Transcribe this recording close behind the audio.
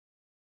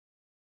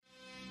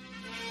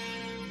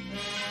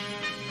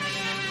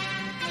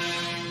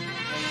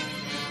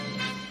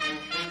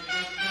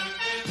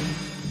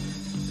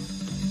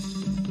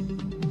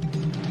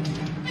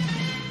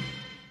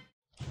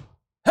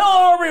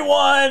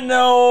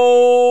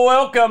everyone.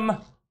 Welcome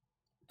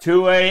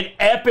to an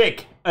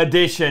epic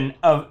edition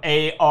of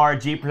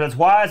ARG Presents.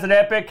 Why is it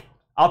epic?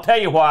 I'll tell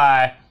you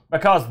why.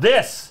 Because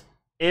this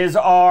is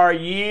our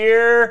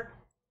year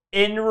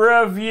in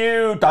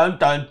review. Dun,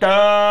 dun,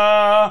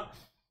 dun.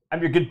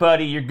 I'm your good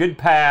buddy, your good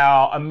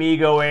pal,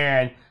 Amigo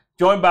Aaron,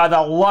 joined by the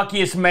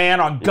luckiest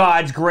man on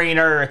God's green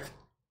earth.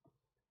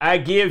 I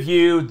give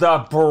you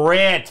the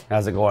BRENT.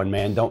 How's it going,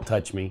 man? Don't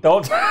touch me.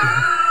 Don't.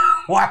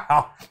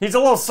 Wow. He's a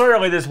little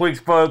surly this week,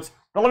 folks.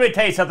 But let me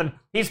tell you something.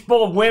 He's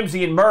full of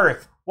whimsy and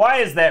mirth. Why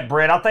is that,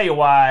 BRENT? I'll tell you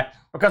why.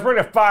 Because we're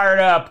going to fire it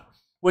up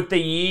with the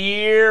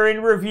year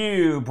in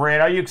review,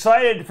 BRENT. Are you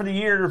excited for the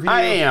year in review?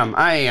 I am.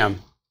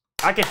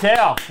 I can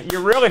tell.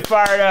 You're really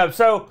fired up.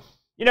 So,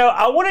 you know,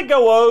 I want to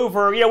go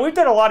over, we've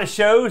done a lot of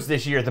shows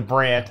this year at the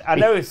BRENT. I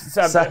know it's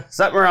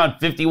something around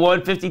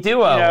 51,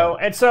 52 of them.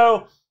 And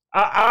so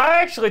I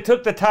actually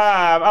took the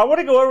time. I want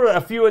to go over a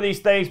few of these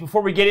things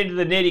before we get into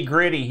the nitty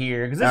gritty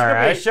here. Because this is going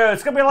to be a show.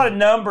 It's going to be a lot of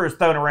numbers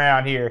thrown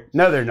around here.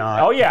 No, they're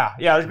not. Oh, yeah.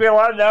 Yeah, there's going to be a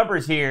lot of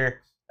numbers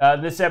here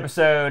this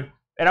episode.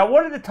 And I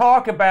wanted to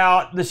talk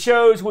about the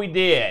shows we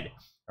did.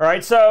 All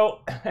right, so,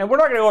 and we're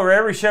not going to go over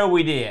every show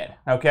we did,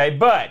 okay?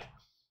 But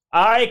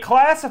I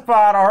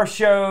classified our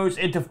shows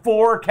into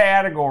 4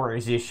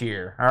 categories this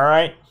year, all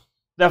right?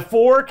 The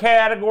 4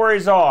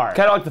 categories are...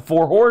 kind of like the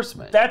 4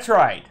 horsemen. That's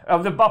right,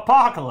 of the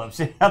apocalypse.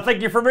 I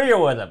think you're familiar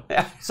with them.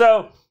 Yeah.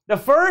 So, the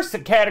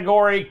first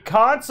category,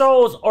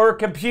 consoles or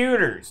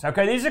computers.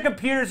 Okay, these are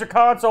computers or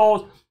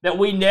consoles that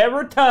we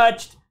never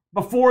touched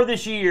before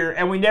this year,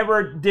 and we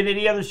never did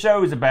any other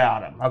shows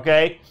about them,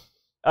 okay?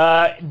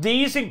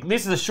 This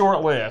is a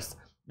short list.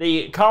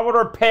 The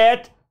Commodore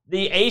PET,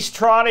 the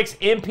Astronics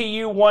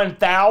MPU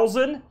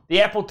 1000,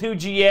 the Apple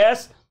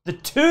IIgs, the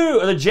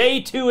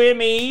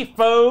J2ME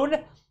phone,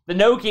 the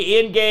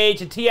Nokia N-Gage,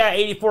 the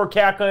TI-84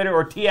 calculator,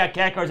 or TI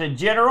calculators in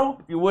general,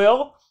 if you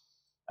will,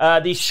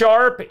 the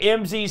Sharp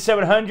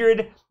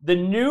MZ700, the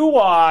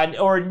Nuon,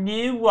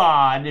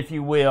 if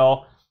you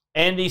will,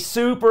 and the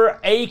Super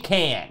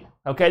ACAN.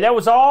 Okay, that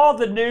was all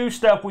the new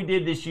stuff we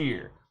did this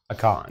year. A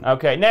con.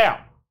 Okay,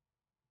 now,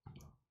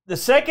 the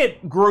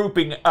second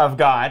grouping I've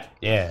got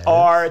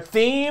are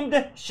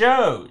themed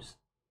shows.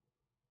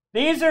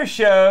 These are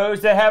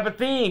shows that have a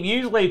theme,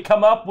 usually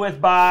come up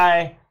with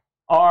by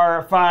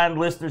our fine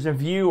listeners and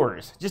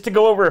viewers. Just to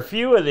go over a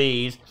few of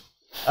these,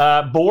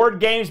 board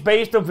games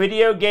based on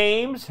video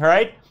games,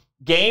 right?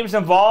 Games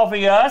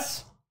involving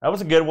us, that was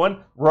a good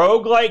one.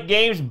 Roguelike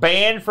games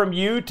banned from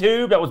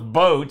YouTube, that was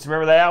Boats,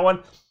 remember that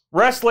one?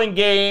 Wrestling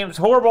games,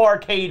 horrible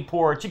arcade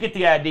ports, you get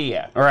the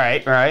idea.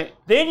 Right.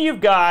 Then you've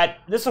got,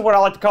 this is what I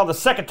like to call the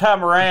second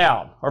time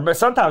around, or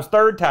sometimes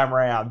third time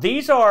around.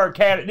 These are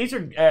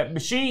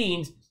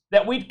machines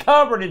that we'd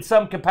covered in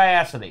some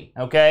capacity,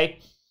 okay?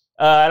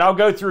 And I'll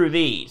go through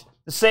these.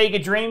 The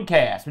Sega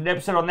Dreamcast, we did an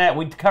episode on that.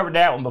 We covered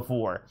that one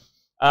before.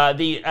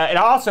 It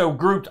also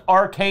grouped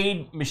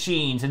arcade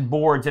machines and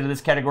boards into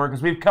this category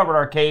because we've covered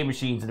arcade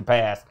machines in the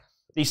past.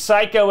 The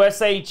Psycho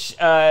SH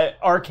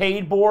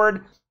arcade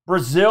board,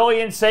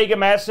 Brazilian Sega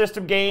Master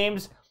System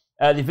games,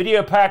 the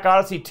Video Pack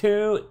Odyssey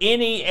 2,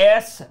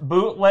 NES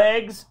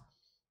bootlegs,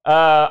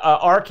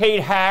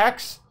 arcade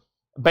hacks,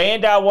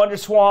 Bandai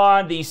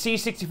WonderSwan, the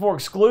C64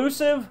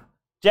 exclusive,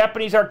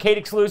 Japanese arcade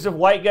exclusive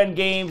light gun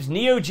games,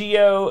 Neo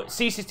Geo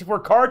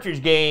C64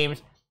 cartridge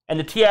games, and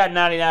the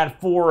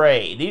TI-99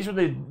 4A. These are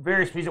the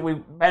various pieces that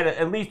we had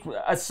at least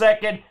a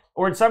second,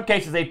 or in some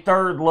cases a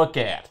third look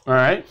at. All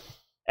right.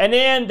 And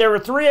then there were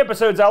 3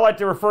 episodes I like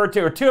to refer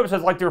to, or 2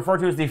 episodes I like to refer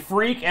to as the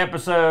Freak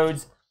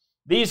episodes.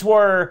 These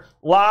were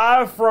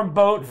live from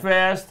Boat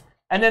Fest,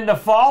 and then the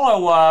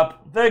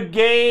follow-up, the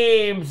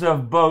Games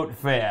of Boat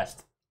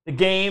Fest. The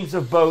Games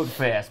of Boat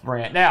Fest,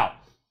 BRENT. Now,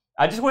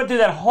 I just went through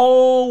that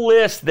whole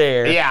list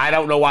there. Yeah, I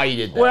don't know why you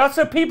did that. Well,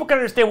 so people can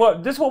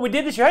understand, this is what we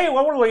did this year. Hey,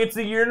 well, it's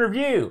the year in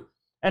review.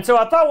 And so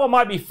I thought what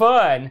might be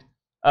fun,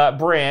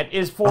 BRENT,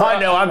 is for... I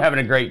know, I'm having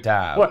a great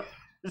time. Well,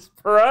 it's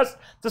for us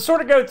to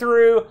sort of go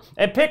through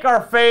and pick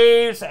our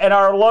faves and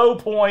our low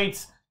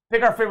points,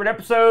 pick our favorite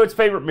episodes,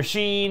 favorite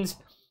machines.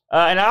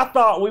 And I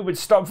thought we would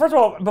start... First of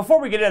all, before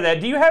we get into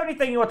that, do you have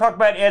anything you want to talk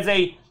about in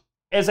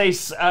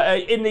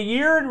the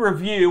year in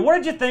review? What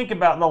did you think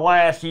about the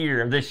last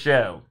year of this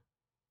show?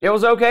 It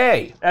was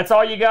okay. That's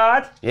all you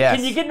got? Yes.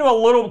 Can you give me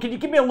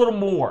a little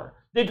more?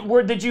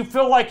 Did you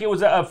feel like it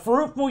was a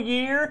fruitful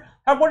year?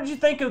 What did you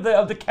think of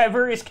the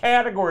various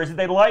categories? Did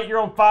they light you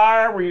on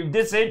fire? Were you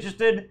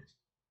disinterested?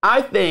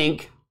 I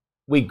think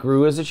we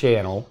grew as a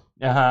channel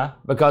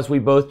because we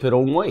both put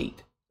on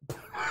weight.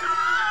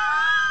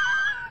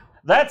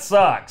 That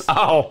sucks.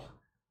 Oh.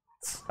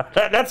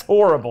 That's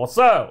horrible.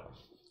 So,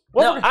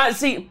 I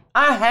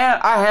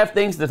have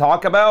things to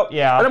talk about.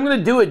 Yeah. But I'm going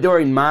to do it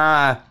during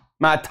my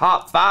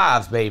top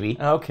 5s, baby.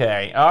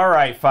 Okay. All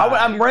right, fine.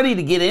 I'm ready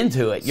to get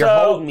into it. You're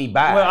holding me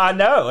back. Well, I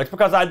know. It's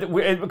because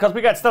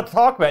we got stuff to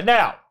talk about.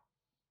 Now,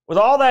 with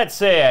all that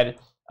said,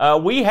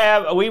 we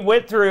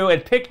went through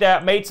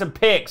and made some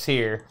picks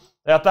here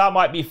that I thought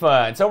might be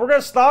fun. So we're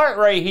going to start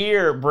right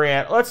here,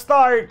 BRENT. Let's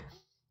start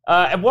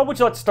And what would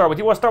you like to start with?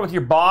 You want to start with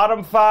your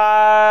bottom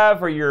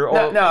 5 or your...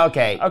 No,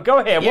 okay. Go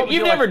ahead.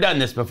 You've never done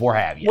this before,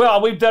 have you?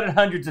 Well, we've done it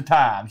hundreds of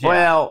times. Yeah.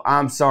 Well,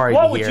 I'm sorry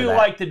What to would hear you that.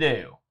 like to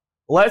do?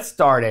 Let's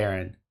start,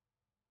 Aaron,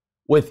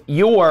 with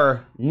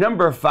your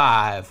number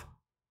 5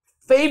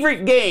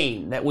 favorite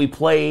game that we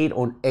played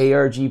on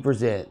ARG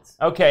Presents.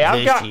 Okay,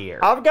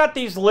 I've got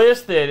these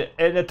listed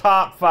in the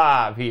top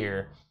 5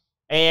 here.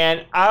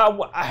 And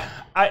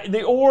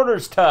the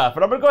order's tough,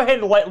 but I'm going to go ahead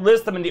and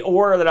list them in the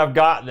order that I've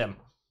got them.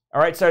 All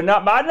right, so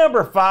my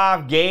number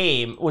 5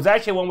 game was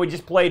actually one we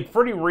just played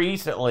pretty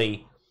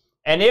recently,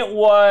 and it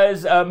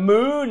was a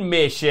Moon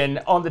Mission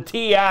on the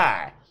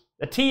TI.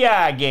 The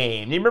TI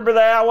game. You remember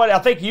that one? I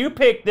think you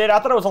picked it. I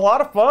thought it was a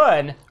lot of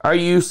fun. Are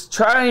you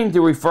trying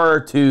to refer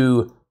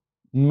to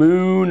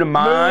Moon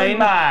Mine? Moon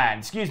Mine.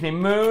 Excuse me,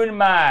 Moon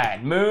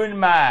Mine. Moon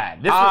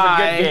Mine. This was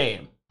a good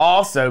game.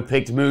 Also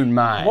picked Moon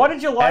Mine. What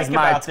did you like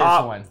about this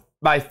one?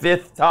 My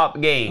 5th top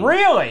game.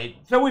 Really?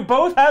 So we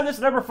both have this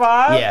number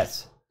 5?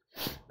 Yes.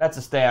 That's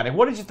astounding.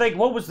 What did you think?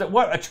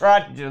 What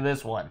attracted you to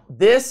this one?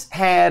 This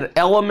had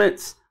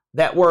elements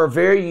that were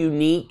very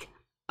unique.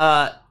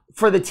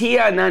 For the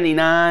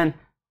TI-99,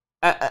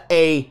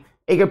 a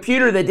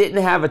computer that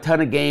didn't have a ton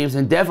of games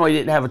and definitely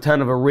didn't have a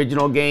ton of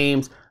original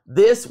games,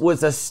 this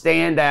was a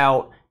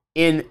standout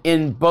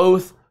in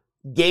both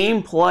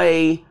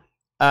gameplay,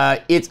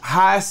 its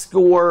high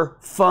score,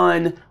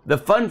 fun, the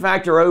fun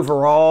factor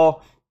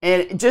overall,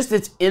 and just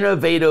its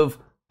innovative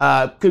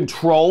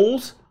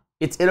controls,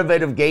 its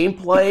innovative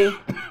gameplay.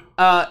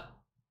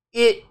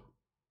 It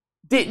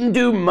didn't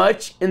do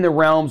much in the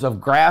realms of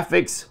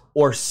graphics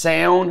or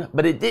sound,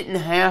 but it didn't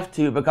have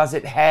to because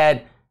it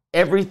had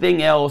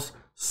everything else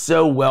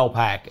so well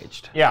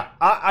packaged. Yeah,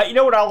 you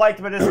know what I liked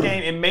about this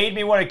game? It made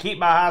me want to keep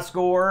my high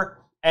score,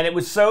 and it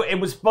was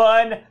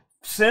fun,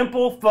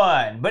 simple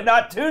fun, but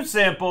not too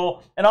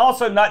simple, and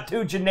also not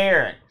too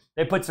generic.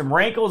 They put some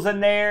wrinkles in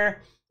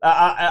there.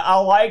 I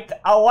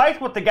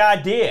liked what the guy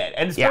did,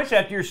 and especially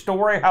after your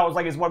story, how it was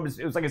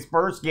like his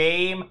first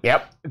game.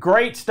 Yep,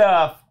 great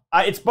stuff.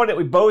 It's funny that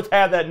we both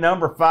have that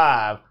number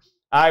 5.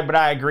 But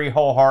I agree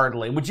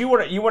wholeheartedly. Would you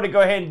want to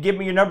go ahead and give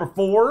me your number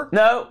 4?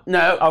 No.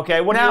 Okay,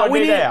 what do you want to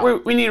do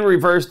now? We need to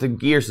reverse the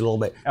gears a little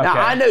bit. Okay. Now,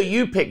 I know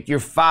you picked your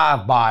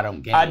 5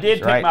 bottom games. I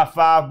did pick my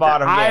 5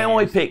 bottom games. I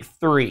only picked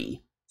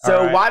 3.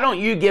 So why don't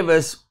you give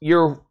us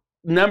your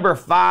number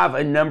 5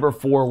 and number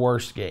 4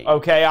 worst game?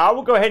 Okay, I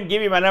will go ahead and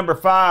give you my number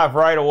 5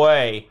 right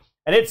away.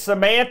 And it's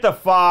Samantha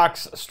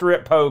Fox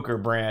Strip Poker,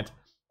 Brent.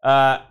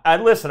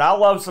 And listen, I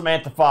love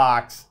Samantha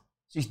Fox.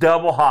 She's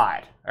double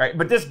hot. All right,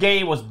 but this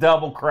game was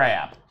double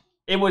crap.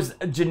 It was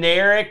a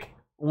generic,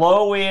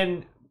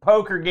 low-end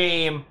poker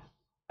game.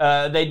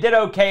 They did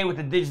okay with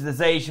the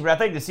digitization, but I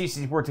think the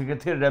CC4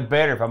 could have done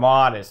better, if I'm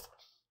honest.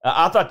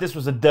 I thought this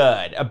was a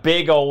dud, a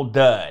big old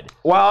dud.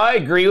 Well, I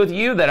agree with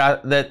you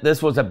that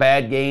this was a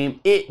bad game.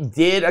 It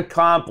did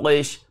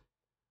accomplish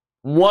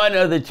one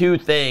of the 2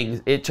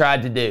 things it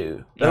tried to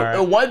do.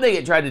 The one thing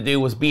it tried to do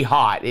was be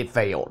hot. It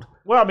failed.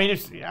 Well, I mean,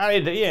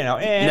 no,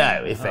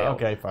 it failed.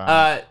 Okay,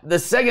 fine. The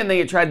second thing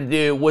it tried to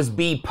do was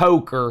be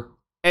poker,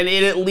 and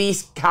it at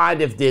least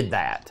kind of did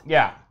that.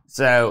 Yeah.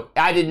 So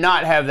I did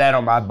not have that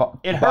on my bottom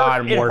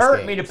worst It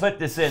hurt me to put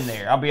this in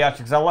there. I'll be honest,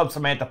 because I love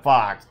Samantha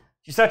Fox.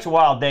 She's such a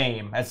wild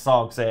dame, as the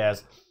song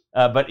says.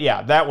 But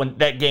yeah,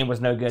 that game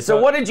was no good.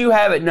 So what did you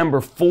have at number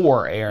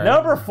 4, Aaron?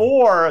 Number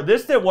 4,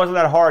 this wasn't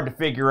that hard to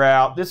figure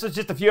out. This is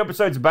just a few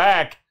episodes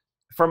back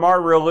from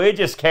our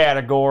religious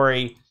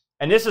category.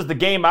 And this is the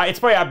game, it's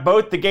probably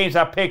both the games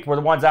I picked were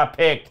the ones I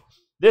picked.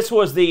 This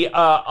was the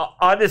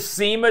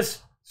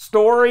Onesimus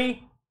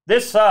story.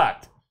 This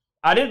sucked.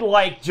 I didn't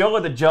like Jill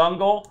of the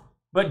Jungle,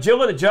 but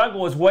Jill of the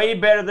Jungle was way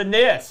better than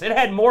this. It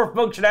had more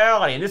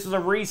functionality, and this was a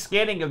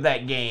reskinning of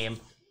that game.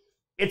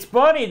 It's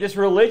funny, this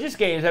religious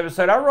games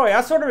episode,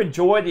 I sort of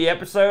enjoyed the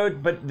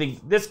episode, but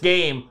this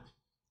game,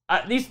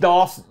 these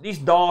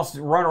DOS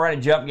run around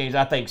and jump games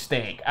I think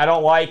stink. I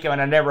don't like them,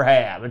 and I never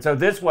have. And so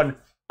this one,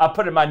 I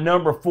put in my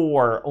number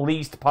 4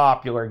 least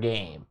popular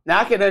game. Now,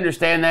 I can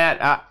understand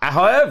that.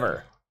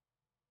 However,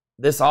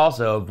 this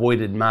also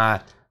avoided my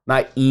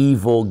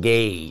evil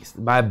gaze,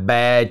 my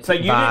bad 5 So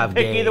you didn't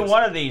pick either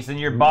one of these in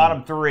your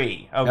bottom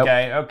 3.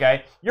 Okay, nope.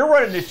 Okay. You're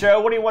running the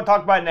show. What do you want to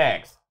talk about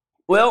next?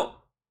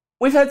 Well,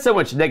 we've had so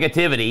much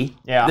negativity.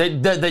 Yeah.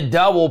 The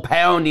double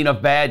pounding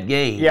of bad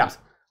games. Yeah.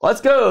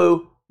 Let's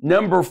go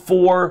number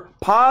 4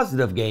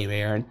 positive game,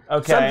 Aaron.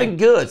 Okay. Something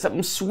good,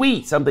 something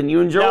sweet, something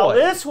you enjoy. Now,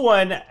 this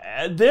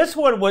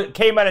one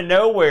came out of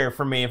nowhere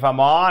for me, if I'm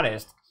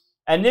honest.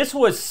 And this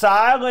was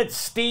Silent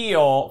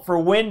Steel for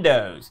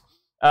Windows.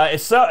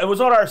 It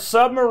was on our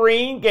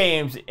submarine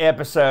games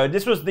episode.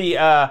 This was the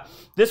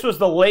like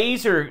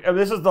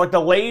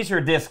the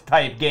laser disc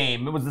type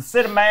game. It was the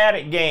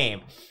cinematic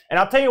game. And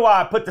I'll tell you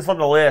why I put this on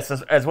the list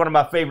as one of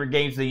my favorite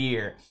games of the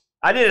year.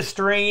 I did a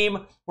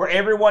stream where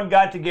everyone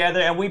got together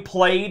and we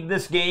played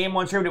this game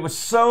on stream. It was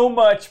so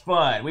much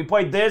fun. We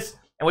played this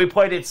and we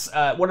played its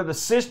one of the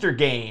sister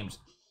games.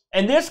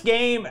 And this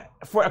game,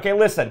 okay,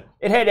 listen,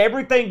 it had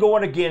everything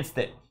going against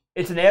it.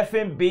 It's an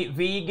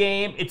FMV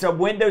game. It's a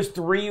Windows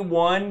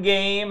 3.1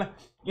 game,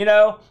 you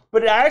know.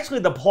 But actually,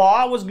 the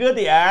plot was good.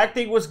 The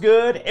acting was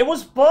good. It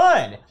was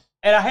fun.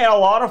 And I had a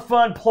lot of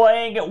fun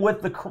playing it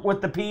with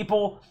the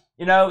people,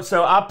 you know.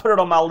 So I put it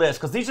on my list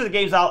because these are the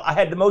games I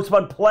had the most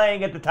fun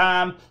playing at the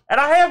time. And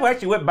I have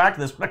actually went back to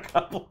this one a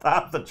couple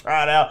times to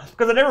try it out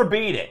because I never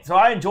beat it. So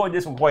I enjoyed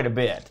this one quite a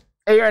bit.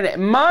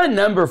 Aaron, my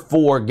number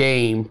 4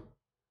 game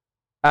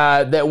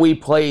that we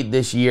played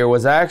this year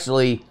was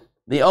actually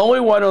the only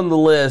one on the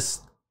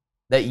list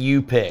that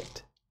you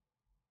picked.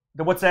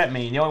 What's that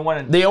mean? The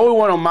only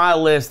one on my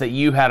list that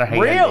you had a hand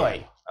in.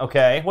 Really?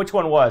 Okay. Which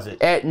one was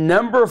it? At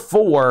number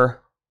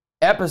 4,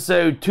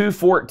 episode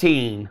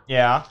 214.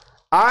 Yeah.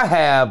 I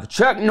have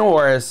Chuck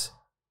Norris,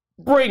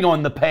 Bring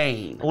on the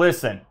Pain.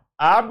 Listen,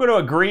 I'm going to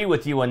agree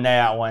with you on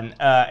that one.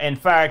 In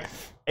fact,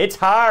 it's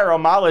higher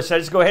on my list. Should I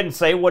just go ahead and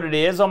say what it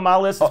is on my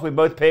list since we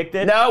both picked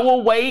it? No,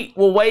 we'll wait.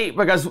 We'll wait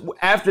because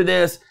after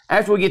this,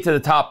 after we get to the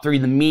top 3,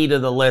 the meat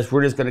of the list,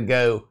 we're just going to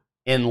go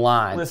in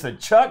line. Listen,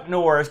 Chuck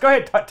Norris, go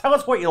ahead. Tell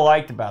us what you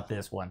liked about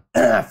this one.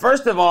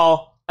 First of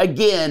all,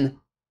 again,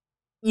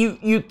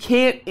 you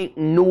can't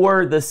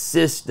ignore the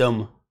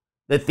system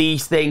that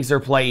these things are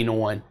playing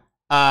on.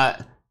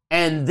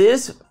 And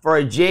this, for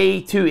a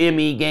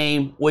J2ME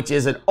game, which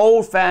is an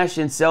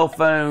old-fashioned cell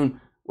phone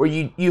where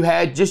you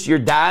had just your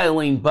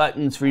dialing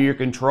buttons for your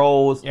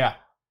controls,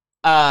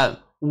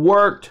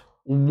 worked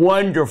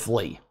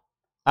wonderfully.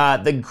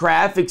 The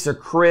graphics are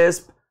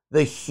crisp.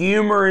 The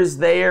humor is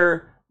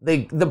there.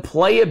 The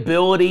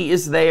playability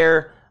is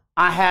there.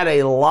 I had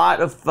a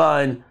lot of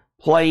fun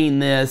playing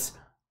this.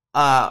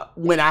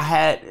 When I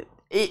had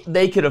it,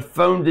 they could have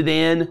phoned it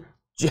in.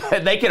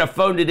 They could have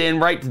phoned it in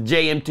right to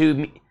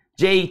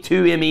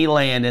J2ME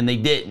land, and they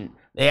didn't.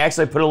 They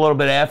actually put a little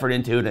bit of effort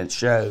into it, and it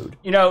showed.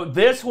 You know,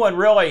 this one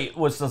really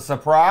was a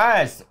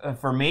surprise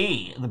for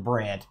me, the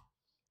Brent,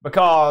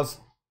 because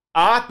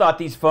I thought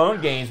these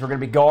phone games were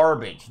going to be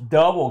garbage,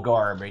 double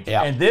garbage.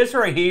 Yeah. And this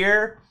right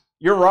here,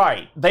 you're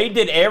right. They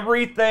did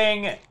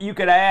everything you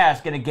could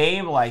ask in a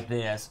game like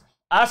this.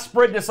 I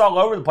spread this all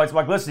over the place. I'm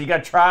like, listen, you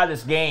got to try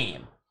this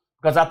game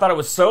because I thought it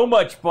was so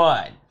much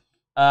fun.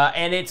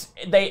 And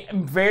they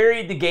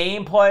varied the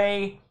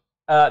gameplay.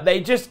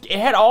 It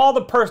had all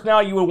the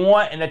personnel you would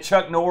want in a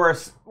Chuck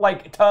Norris,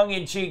 like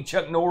tongue-in-cheek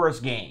Chuck Norris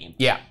game.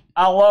 Yeah.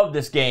 I love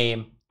this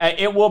game.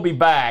 It will be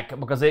back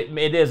because it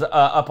is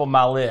up on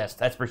my list,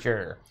 that's for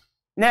sure.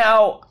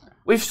 Now,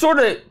 we've sort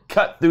of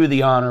cut through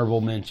the honorable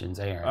mentions,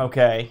 Aaron.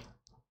 Okay.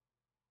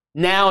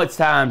 Now it's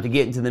time to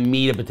get into the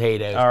meat of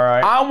potatoes. All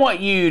right. I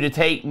want you to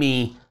take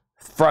me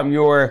from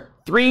your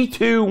 3,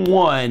 2,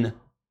 1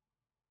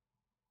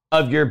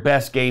 of your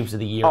best games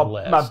of the year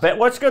list.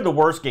 Let's go to the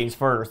worst games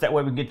first. That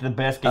way we can get to the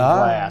best games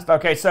last.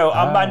 Okay, so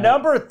my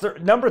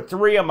number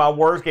 3 on my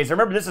worst games.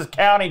 Remember, this is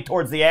counting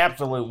towards the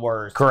absolute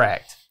worst.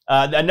 Correct.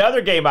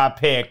 Another game I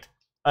picked,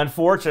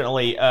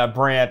 unfortunately,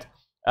 Brent.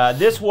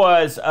 This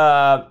one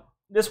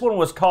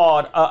was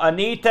called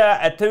Anita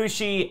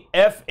Atushi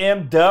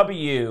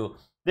FMW.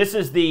 This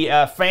is the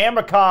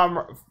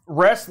Famicom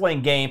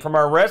wrestling game from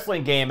our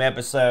wrestling game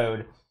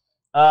episode.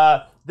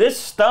 This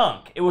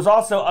stunk. It was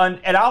also,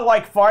 and I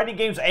like fighting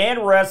games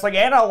and wrestling,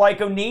 and I like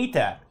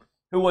Onita,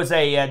 who was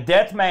a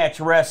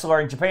deathmatch wrestler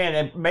in Japan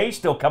and may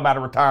still come out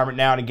of retirement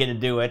now to get to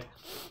do it.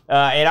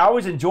 And I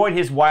always enjoyed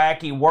his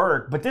wacky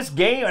work. But this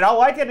game, and I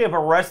like the idea of a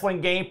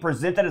wrestling game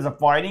presented as a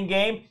fighting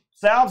game,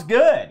 sounds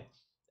good.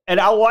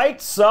 And I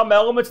liked some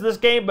elements of this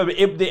game, but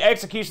the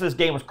execution of this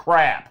game was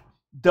crap.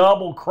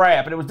 Double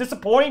crap. And it was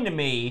disappointing to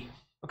me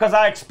because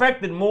I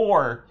expected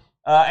more.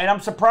 And I'm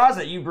surprised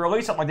that you've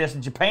released something like this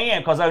in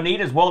Japan because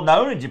Onita is well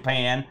known in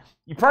Japan.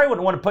 You probably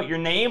wouldn't want to put your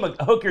name,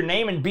 hook your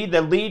name, and be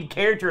the lead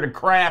character in a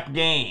crap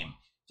game.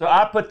 So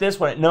I put this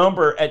one at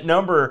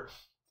number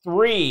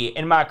 3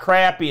 in my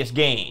crappiest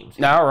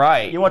games. All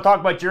right. You want to talk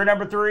about your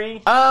number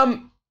 3?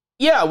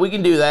 Yeah, we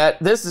can do that.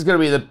 This is going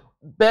to be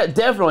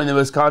definitely the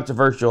most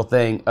controversial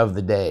thing of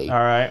the day. All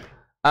right.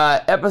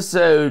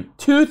 Episode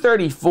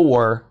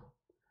 234,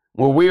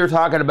 where we were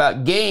talking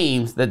about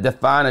games that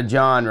define a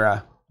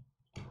genre.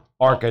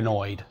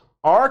 Arkanoid.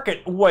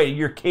 Wait,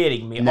 you're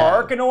kidding me. No.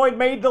 Arkanoid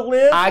made the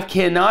list? I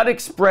cannot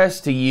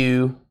express to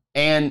you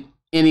and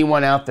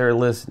anyone out there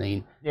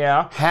listening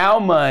how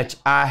much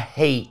I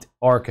hate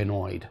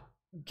Arkanoid.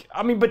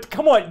 I mean, but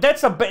come on,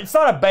 it's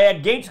not a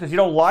bad game because you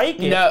don't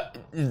like it. No,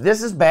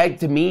 this is bad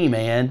to me,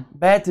 man.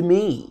 Bad to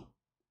me.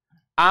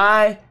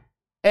 And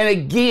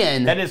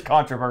again, that is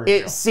controversial.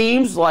 It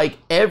seems like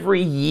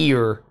every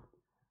year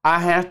I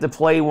have to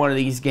play one of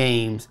these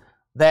games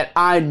that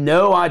I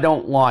know I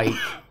don't like.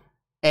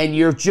 And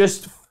you're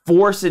just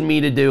forcing me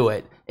to do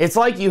it. It's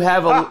like you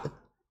have a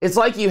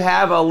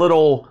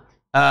little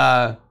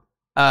timer,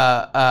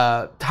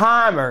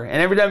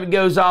 and every time it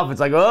goes off, it's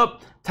like, oh,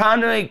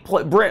 time to make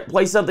Brent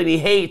play something he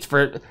hates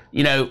for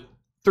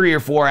 3 or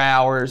 4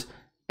 hours.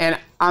 And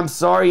I'm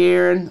sorry,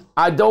 Aaron.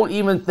 I'm not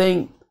even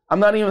saying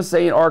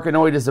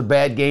Arkanoid is a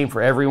bad game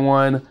for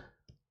everyone.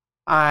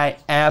 I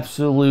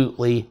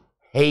absolutely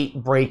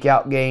hate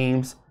breakout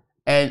games.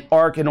 And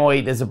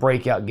Arkanoid is a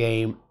breakout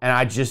game, and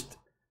I just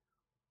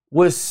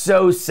was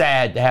so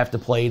sad to have to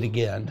play it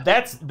again.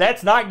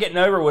 That's not getting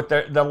over with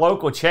the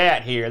local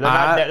chat here.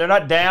 They're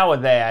not down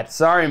with that.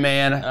 Sorry,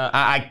 man.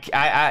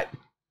 I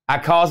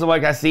calls them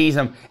like I sees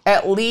them.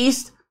 At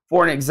least,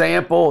 for an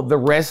example, the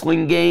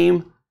wrestling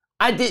game,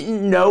 I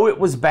didn't know it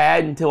was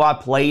bad until I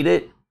played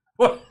it.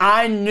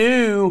 I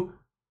knew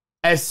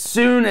as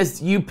soon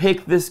as you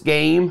picked this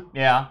game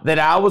that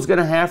I was going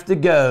to have to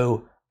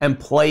go and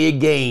play a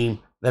game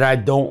that I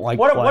don't like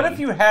playing. What if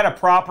you had a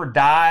proper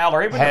dial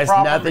or even has a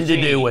proper nothing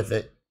machine? to do with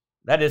it.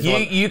 That is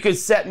you could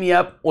set me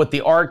up with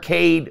the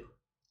arcade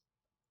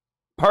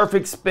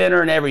perfect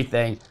spinner and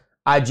everything.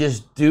 I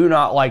just do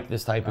not like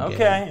this type of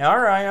game. Okay, all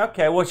right,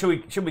 okay. Well,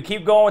 should we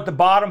keep going with the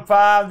bottom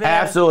 5 then?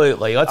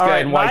 Absolutely. Let's go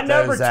ahead and wipe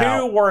those out. My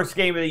number 2 worst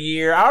game of the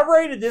year. I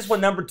rated this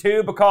one number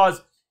 2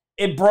 because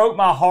it broke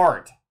my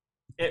heart.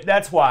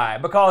 That's why.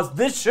 Because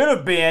this could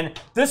have been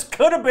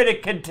a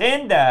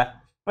contender,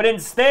 but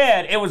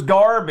instead it was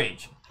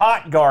garbage.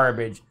 Hot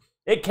garbage.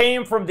 It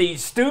came from the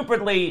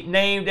stupidly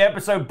named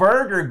episode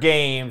Burger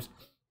Games,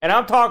 and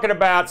I'm talking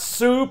about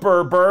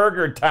Super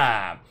Burger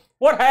Time.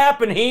 What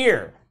happened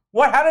here?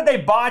 How did they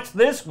botch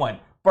this one?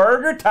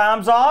 Burger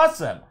Time's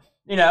awesome.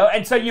 You know,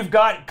 and so you've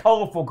got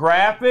colorful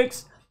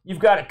graphics, you've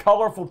got a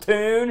colorful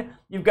tune,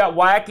 you've got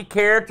wacky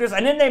characters,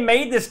 and then they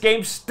made this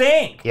game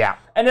stink. Yeah.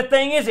 And the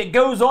thing is, it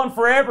goes on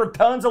forever,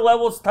 tons of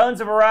levels,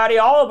 tons of variety,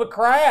 all of it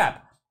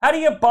crap. How do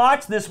you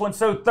botch this one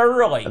so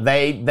thoroughly?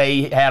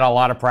 They had a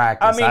lot of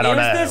practice. I mean, don't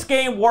know. Is this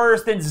game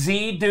worse than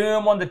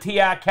Z-Doom on the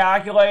TI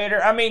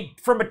calculator? I mean,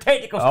 from a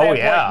technical standpoint,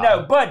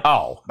 no.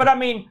 But I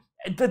mean,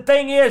 the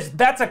thing is,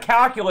 that's a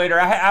calculator.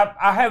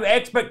 I have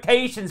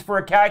expectations for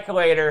a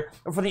calculator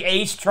for the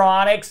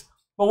Ace-tronics.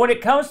 But when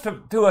it comes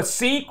to a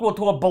sequel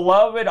to a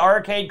beloved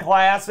arcade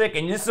classic,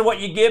 and this is what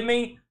you give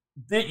me,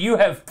 that you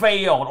have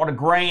failed on a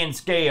grand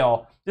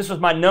scale. This was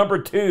my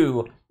number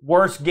 2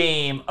 worst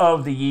game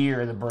of the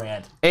year, the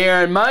Brent.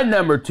 Aaron, my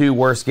number 2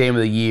 worst game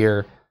of the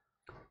year,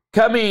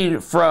 coming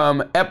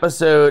from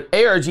episode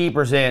ARG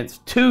Presents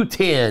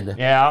 210.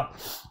 Yeah.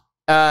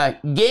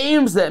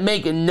 Games that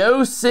make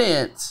no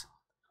sense.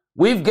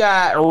 We've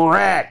got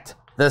Wrecked,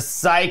 the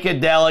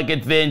Psychedelic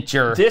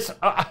Adventure. This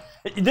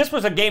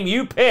was a game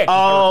you picked.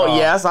 Oh,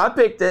 yes, I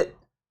picked it.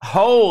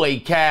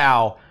 Holy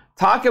cow.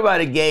 Talk about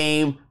a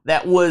game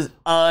that was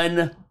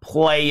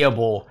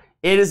unplayable.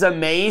 It is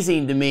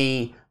amazing to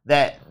me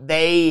that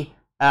they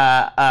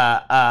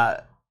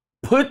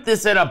put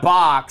this in a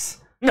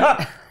box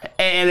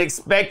and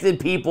expected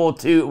people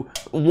to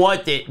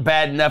want it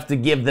bad enough to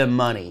give them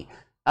money.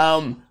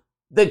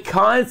 The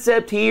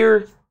concept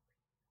here,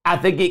 I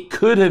think it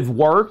could have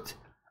worked.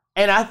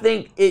 And I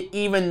think it,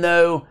 even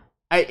though,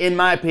 in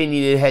my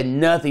opinion, it had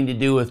nothing to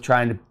do with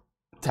trying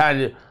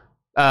to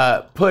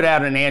put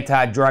out an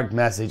anti-drug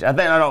message. I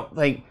don't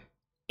think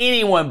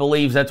anyone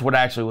believes that's what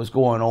actually was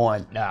going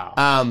on.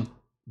 No.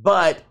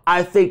 But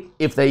I think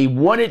if they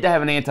wanted to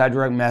have an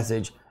anti-drug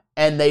message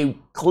and they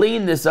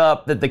cleaned this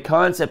up, that the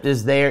concept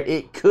is there,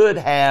 it could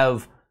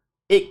have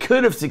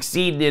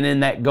succeeded in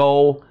that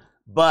goal.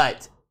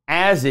 But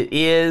as it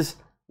is,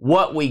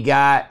 what we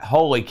got,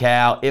 holy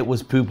cow, it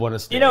was poop on a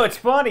stick. You know, it's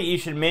funny you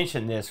should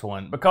mention this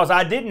one, because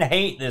I didn't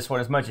hate this one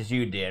as much as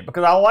you did,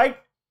 because I liked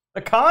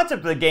the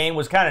concept of the game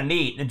was kind of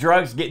neat. The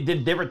drugs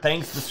did different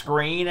things to the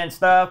screen and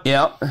stuff.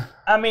 Yep.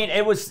 I mean,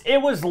 it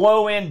was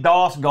low-end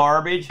DOS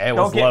garbage.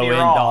 Don't get me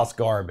wrong. DOS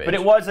garbage. But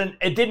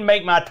it didn't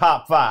make my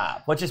top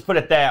 5. Let's just put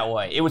it that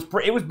way. It was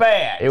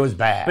bad. It was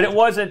bad. But it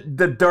wasn't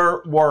the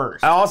dirt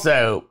worst.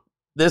 Also,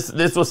 this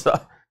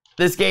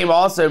game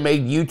also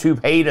made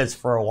YouTube hate us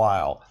for a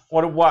while.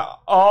 What?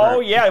 Oh,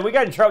 yeah, we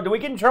got in trouble. Did we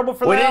get in trouble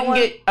for that one?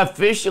 We didn't get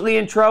officially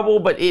in trouble,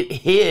 but it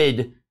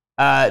hid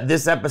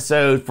this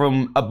episode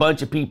from a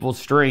bunch of people's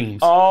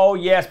streams. Oh,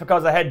 yes,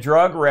 because I had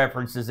drug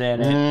references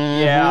in it.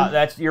 Mm-hmm.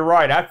 Yeah, you're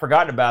right. I'd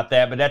forgotten about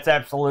that, but that's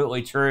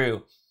absolutely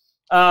true.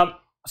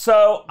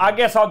 So I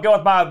guess I'll go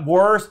with my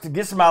worst.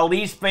 This is my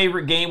least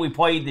favorite game we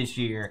played this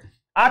year.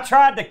 I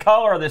tried to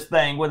color this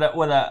thing with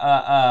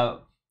a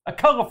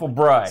colorful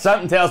brush.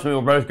 Something tells me we're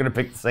both going to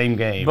pick the same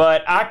game.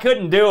 But I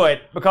couldn't do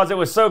it because it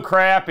was so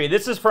crappy.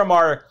 This is from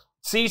our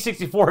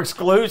C64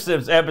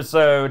 exclusives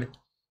episode.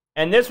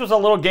 And this was a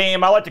little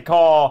game I like to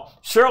call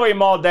Shirley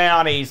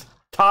Muldowney's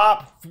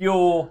Top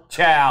Fuel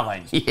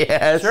Challenge.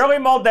 Yes. Shirley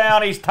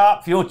Muldowney's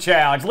Top Fuel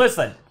Challenge.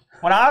 Listen,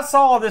 when I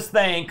saw this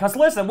thing, because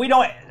listen,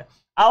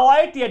 I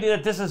like the idea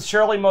that this is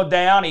Shirley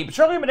Muldowney. But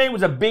Shirley Muldowney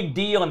was a big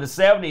deal in the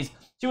 70s.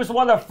 She was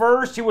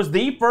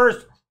the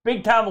first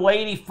big-time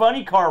lady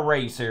funny car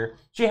racer.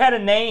 She had a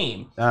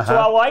name. Uh-huh. So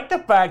I like the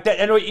fact that,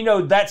 and you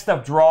know, that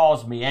stuff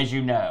draws me, as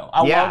you know.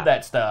 I love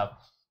that stuff.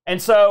 And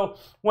so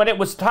when it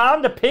was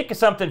time to pick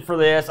something for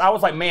this, I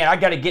was like, man, I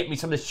got to get me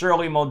some of the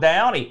Shirley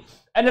Muldowney.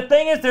 And the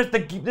thing is,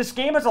 this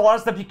game has a lot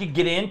of stuff you could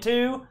get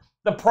into.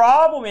 The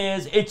problem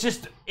is,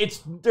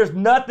 there's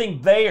nothing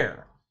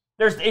there.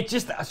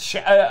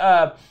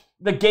 The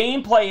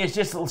gameplay is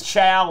just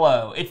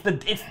shallow.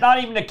 It's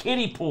not even a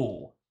kiddie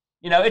pool.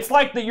 You know, it's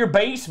like your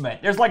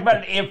basement. There's like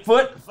about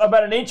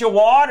an inch of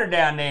water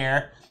down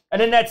there, and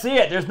then that's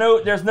it. There's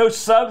no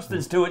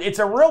substance to it. It's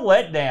a real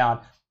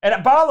letdown.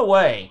 And by the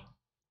way,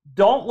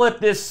 don't let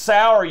this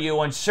sour you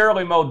on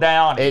Shirley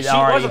Muldowney. It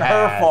wasn't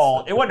her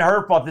fault. It wasn't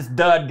her fault this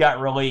dud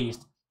got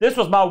released. This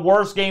was my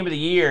worst game of the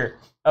year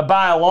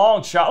by a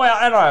long shot. Well,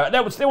 I don't know.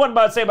 It wasn't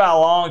about to say by a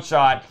long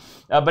shot,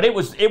 but it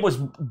was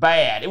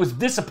bad. It was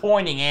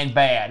disappointing and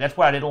bad. That's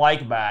what I didn't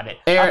like about it.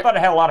 Aaron, I thought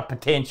it had a lot of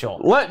potential.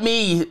 Let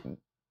me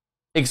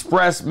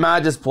express my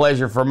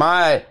displeasure for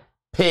my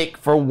pick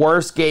for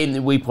worst game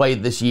that we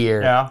played this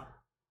year. Yeah.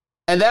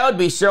 And that would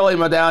be Shirley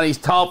Muldowney's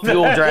Top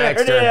Fuel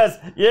Dragster there it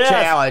is. Yes.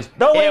 Challenge.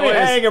 Don't leave me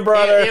hanging,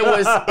 brother. It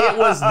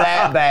was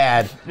that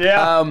bad.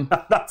 Yeah, I'm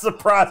not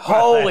surprised by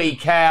holy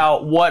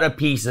cow, what a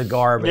piece of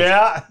garbage.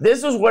 Yeah.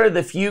 This was one of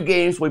the few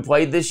games we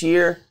played this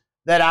year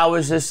that I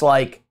was just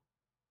like,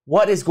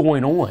 what is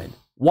going on?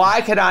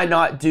 Why can I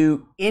not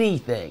do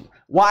anything?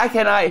 Why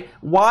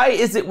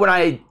is it when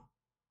I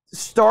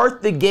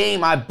start the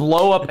game, I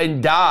blow up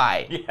and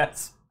die?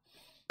 Yes.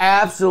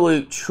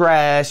 Absolute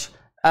trash.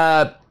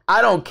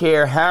 I don't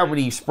care how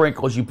many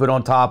sprinkles you put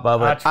on top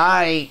of it.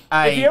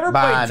 If you ever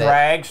played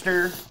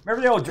Dragster,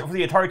 remember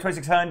the Atari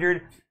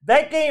 2600?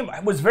 That game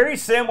was very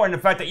similar in the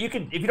fact that you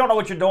could, if you don't know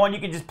what you're doing, you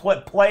can just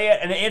play it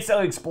and it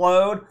instantly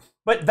explode.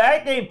 But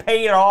that game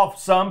paid off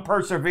some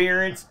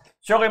perseverance.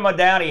 Shirley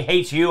Muldowney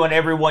hates you and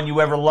everyone you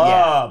ever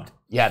loved.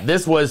 Yeah,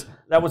 this was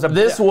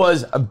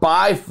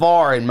by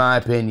far, in my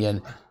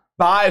opinion,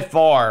 by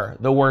far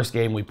the worst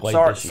game we played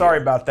this year.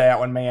 Sorry about that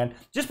one, man.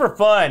 Just for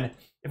fun,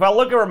 if I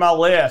look over my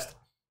list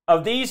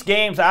of these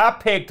games, I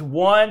picked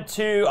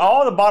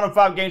all the bottom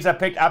 5 games I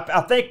picked.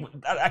 I think,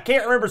 I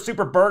can't remember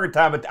Super Burger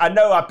Time, but I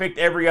know I picked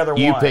every other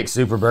one. You picked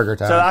Super Burger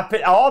Time. So I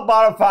picked all the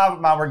bottom 5 of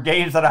mine were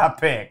games that I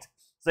picked.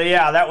 So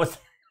yeah, that was,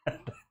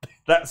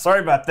 sorry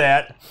about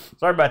that.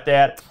 So you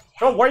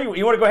want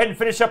to go ahead and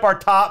finish up our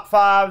top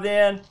 5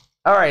 then?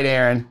 All right,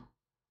 Aaron.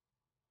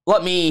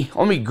 Let me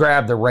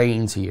grab the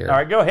reins here. All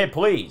right, go ahead,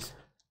 please.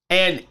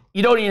 And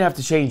you don't even have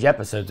to change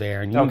episodes,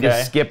 Aaron. You can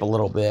just skip a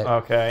little bit.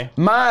 Okay.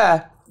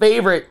 My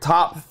favorite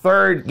top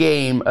third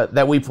game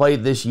that we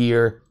played this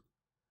year,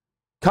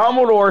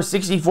 Commodore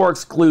 64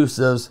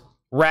 exclusives,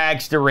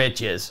 Rags to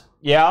Riches.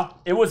 Yeah,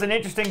 it was an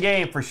interesting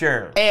game for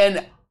sure.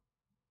 And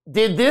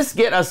did this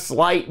get a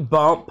slight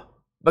bump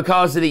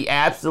because of the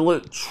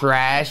absolute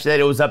trash that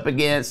it was up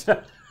against?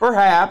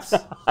 Perhaps.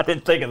 I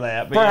didn't think of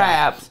that. But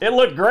perhaps. Yeah. It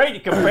looked great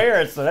in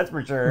comparison, that's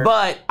for sure.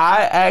 But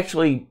I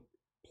actually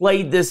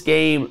played this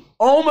game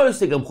almost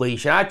to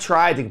completion. I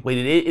tried to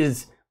complete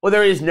it.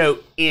 There is no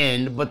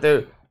end, but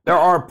there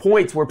are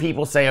points where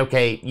people say,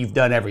 okay, you've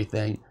done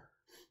everything.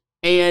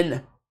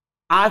 And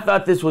I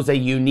thought this was a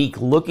unique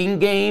looking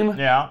game.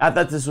 Yeah. I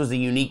thought this was a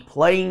unique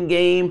playing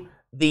game.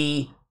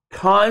 The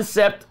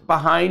concept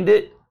behind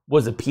it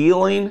was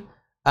appealing.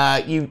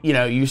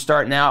 You're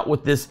starting out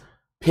with this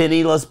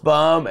penniless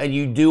bum, and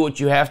you do what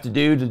you have to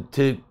do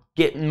to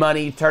get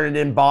money, turn it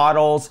in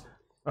bottles.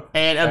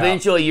 And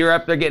eventually you're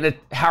up there getting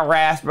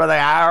harassed by the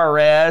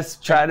IRS,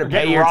 trying to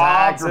pay your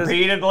taxes.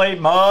 Repeatedly,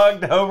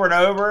 mugged over and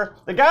over.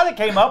 The guy that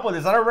came up with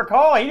this, I don't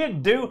recall,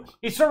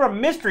 he's sort of a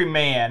mystery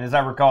man, as I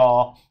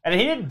recall. And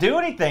he didn't do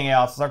anything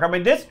else.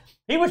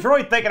 He was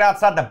really thinking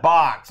outside the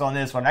box on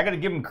this one. I got to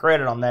give him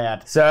credit on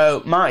that.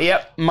 So,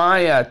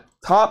 my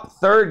top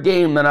third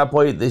game that I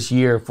played this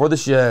year for the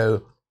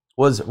show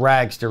was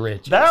Rags to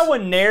Riches. That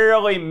one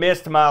narrowly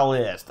missed my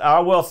list. I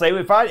will say,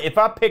 if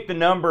I picked a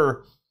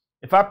number...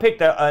 If I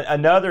picked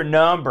another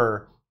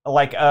number,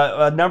 like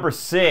a number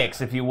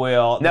 6, if you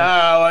will.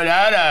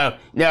 No.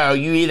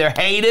 You either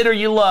hate it or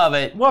you love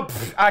it. Well,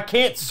 I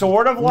can't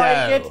sort of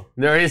like it.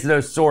 There is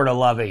no sort of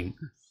loving.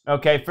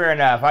 Okay, fair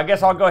enough. I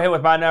guess I'll go ahead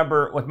with my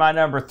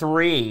number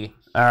 3.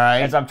 All right.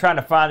 As I'm trying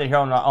to find it here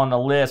on the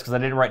list because I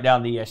didn't write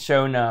down the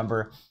show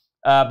number.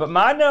 But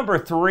my number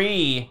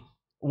 3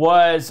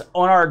 was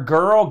on our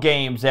Girl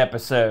Games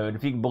episode,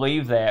 if you can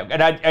believe that.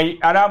 And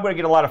I'm going to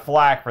get a lot of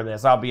flack for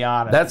this, I'll be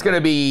honest. That's going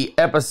to be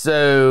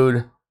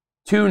episode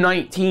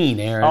 219,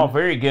 Aaron. Oh,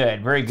 very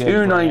good. Very good.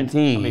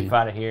 219. Let me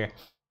find it here.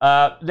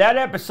 That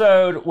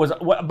episode was,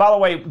 by the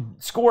way,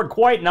 scored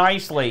quite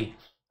nicely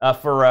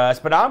for us.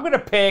 But I'm going to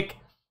pick,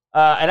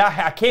 and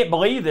I can't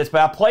believe this, but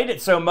I played it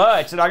so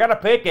much, and I got to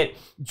pick it.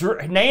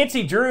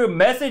 Nancy Drew,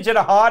 Message in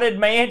a Haunted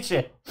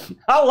Mansion.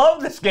 I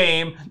love this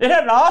game. It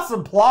had an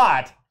awesome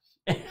plot.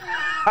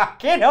 I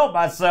can't help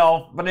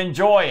myself but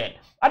enjoy it.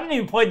 I didn't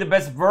even play the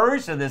best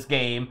version of this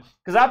game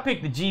because I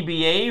picked the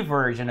GBA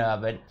version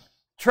of it.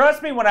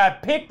 Trust me, when I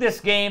picked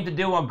this game to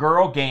do on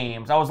Girl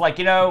Games, I was like,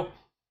 I don't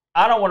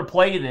want to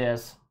play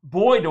this.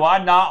 Boy, do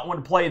I not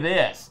want to play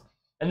this.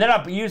 And then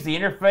I used the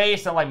interface,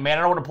 and I'm like, man,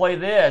 I don't want to play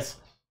this.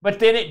 But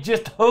then it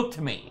just hooked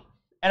me.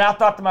 And I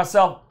thought to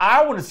myself,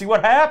 I want to see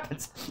what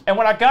happens. And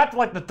when I got to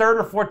like the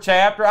 3rd or 4th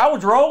chapter, I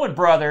was rolling,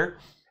 brother.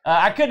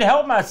 I couldn't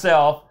help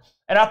myself.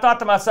 And I thought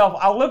to myself,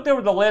 I looked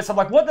over the list. I'm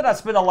like, what did I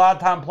spend a lot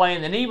of time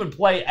playing and even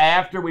play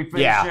after we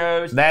finished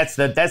shows? That's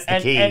the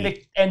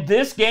key. And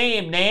this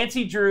game,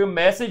 Nancy Drew,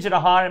 Message in a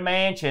Haunted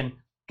Mansion,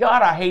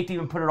 God, I hate to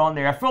even put it on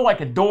there. I feel like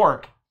a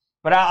dork,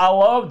 but I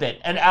loved it.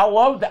 And I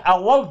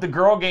loved the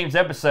Girl Games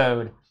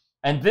episode.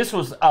 And this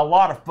was a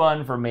lot of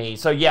fun for me.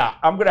 So, yeah,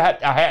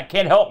 I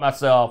can't help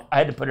myself. I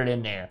had to put it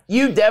in there.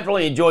 You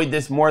definitely enjoyed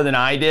this more than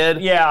I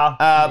did. Yeah.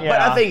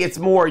 But I think it's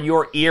more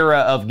your era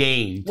of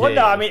game, too. Well,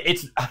 no, I mean,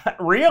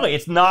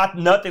 it's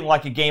nothing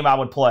like a game I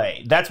would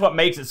play. That's what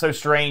makes it so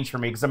strange for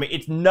me. Because, I mean,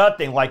 it's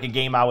nothing like a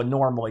game I would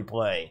normally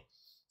play.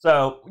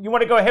 So, you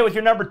want to go ahead with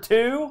your number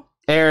 2?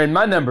 Aaron,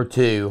 my number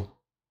 2.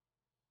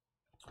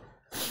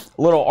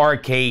 Little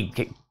arcade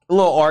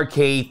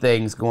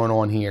things going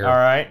on here. All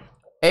right.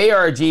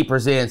 ARG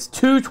presents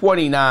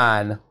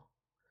 229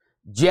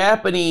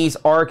 Japanese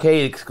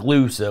arcade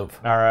exclusive.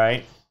 All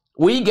right.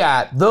 We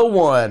got the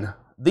one,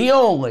 the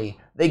only,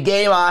 the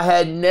game I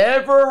had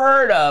never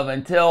heard of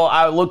until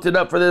I looked it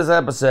up for this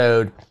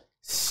episode,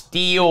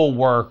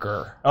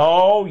 Steelworker.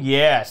 Oh,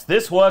 yes.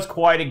 This was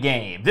quite a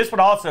game. This one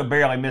also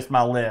barely missed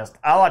my list.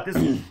 I like this.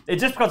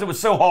 It's just because it was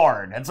so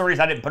hard. That's the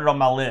reason I didn't put it on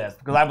my list,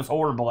 because I was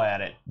horrible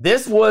at it.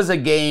 This was a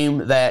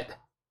game that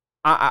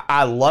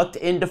I lucked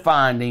into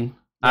finding.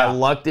 Yeah. I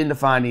lucked into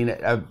finding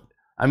it. I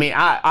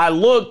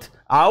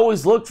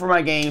always looked for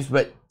my games,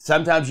 but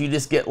sometimes you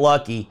just get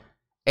lucky.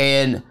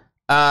 And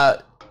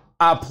I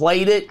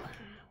played it,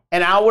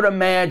 and I would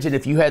imagine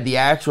if you had the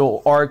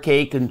actual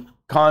arcade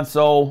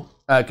console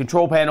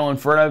control panel in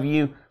front of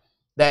you,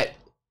 that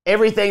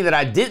everything that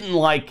I didn't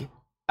like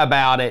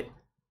about it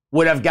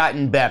would have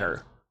gotten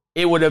better.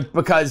 It would have,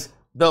 because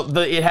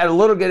it had a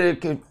little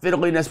bit of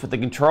fiddliness with the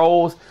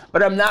controls,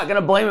 but I'm not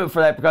going to blame it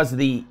for that because of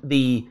the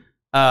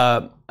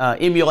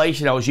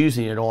emulation I was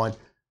using it on.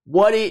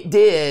 What it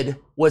did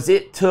was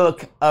it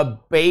took a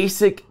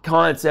basic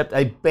concept,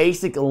 a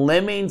basic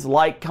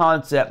Lemmings-like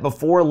concept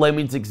before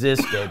Lemmings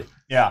existed,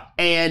 yeah,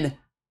 and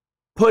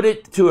put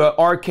it to an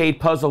arcade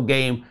puzzle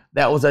game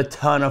that was a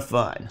ton of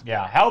fun.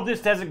 Yeah, how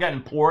this hasn't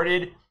gotten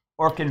ported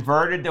or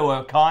converted to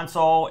a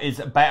console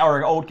or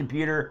an old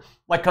computer,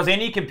 like, because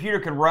any computer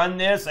could run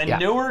this, and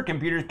newer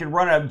computers could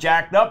run a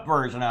jacked up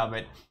version of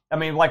it. I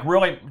mean, like,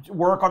 really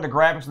work on the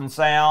graphics and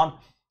sound.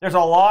 There's a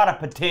lot of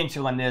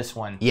potential in this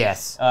one.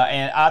 Yes.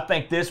 And I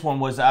think this one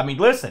was, I mean,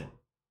 listen,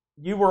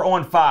 you were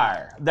on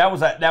fire. That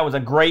was a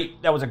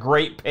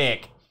great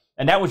pick.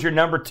 And that was your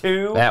number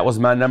 2? That was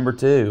my number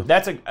 2.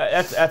 That's an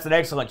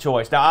excellent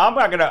choice. Now, I'm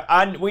not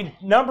gonna,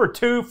 number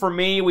 2 for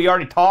me, we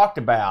already talked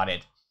about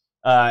it.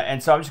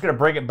 And so I'm just gonna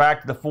bring it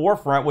back to the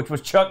forefront, which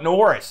was Chuck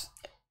Norris.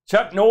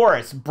 Chuck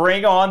Norris,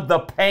 Bring On the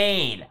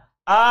Pain.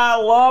 I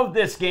love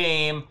this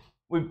game.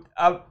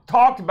 I've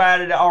talked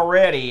about it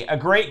already. A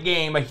great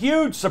game, a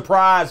huge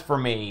surprise for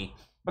me,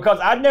 because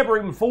I'd never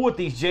even fooled with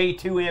these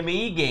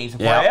J2ME games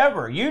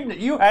forever. Yep.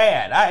 You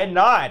had, I had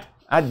not.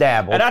 I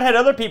dabbled. And I'd had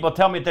other people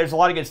tell me that there's a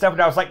lot of good stuff,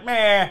 and I was like,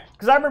 man,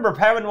 because I remember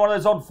having one of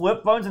those old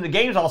flip phones, and the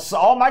games,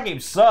 all my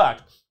games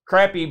sucked.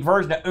 Crappy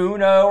version of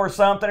Uno or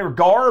something. They were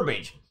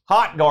garbage,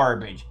 hot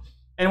garbage.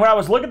 And when I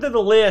was looking through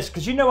the list,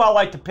 because you know I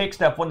like to pick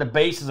stuff on the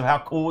basis of how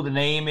cool the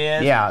name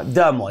is. Yeah,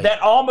 dumbly. That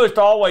almost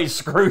always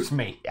screws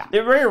me. Yeah.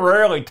 It very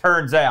rarely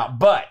turns out.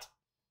 But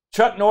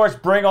Chuck Norris,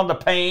 Bring On the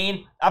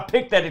Pain. I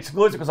picked that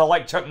exclusive because I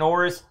like Chuck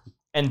Norris,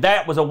 and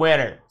that was a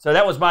winner. So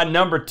that was my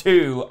number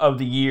 2 of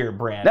the year,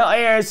 Brent. Now,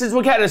 Aaron, since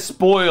we kind of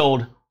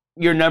spoiled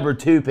your number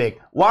 2 pick,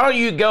 why don't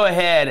you go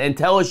ahead and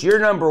tell us your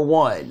number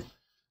 1?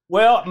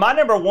 Well, my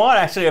number 1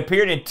 actually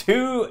appeared in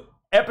 2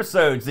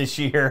 episodes this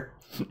year.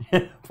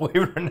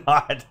 Believe it or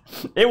not,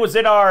 it was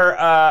in our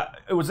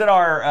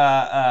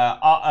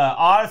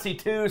Odyssey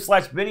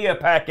 2/Video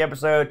Pack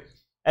episode,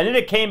 and then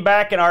it came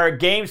back in our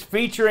Games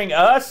Featuring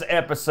Us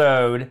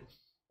episode.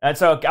 And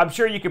so I'm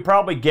sure you could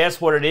probably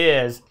guess what it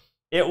is.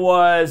 It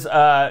was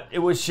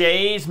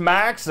Shay's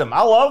Maxim.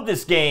 I love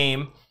this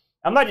game.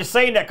 I'm not just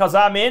saying that because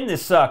I'm in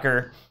this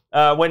sucker.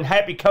 When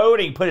Happy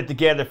Coding put it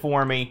together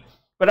for me.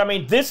 But I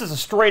mean, this is a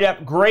straight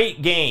up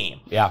great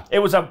game. Yeah, it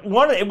was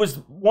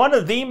one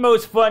of the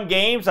most fun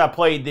games I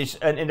played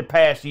in the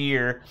past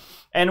year.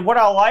 And what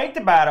I liked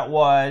about it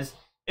was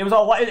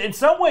in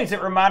some ways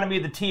it reminded me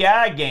of the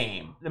TI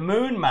game, the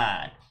Moon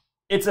Mine.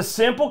 It's a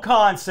simple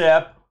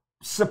concept,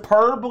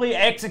 superbly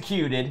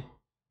executed,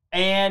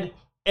 and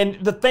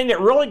the thing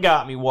that really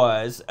got me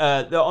was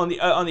on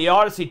the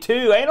Odyssey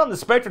 2 and on the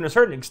Spectrum to a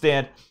certain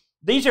extent.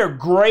 These are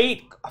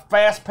great,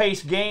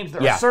 fast-paced games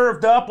that are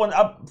served up on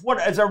what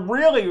is a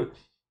really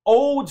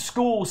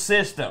old-school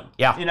system.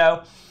 Yeah. You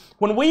know,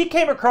 when we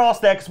came across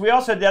that, because we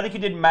also did, I think you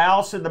did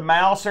the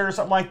Mouser or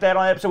something like that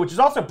on the episode, which is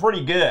also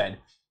pretty good.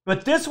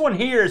 But this one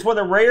here is one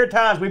of the rare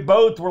times we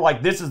both were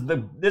like, this is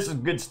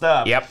good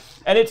stuff. Yep.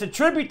 And it's a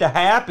tribute to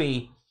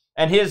Happy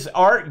and his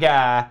art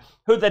guy,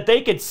 that they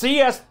could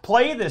see us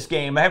play this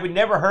game, having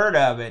never heard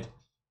of it,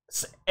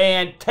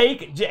 and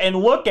take and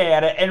look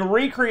at it and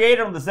recreate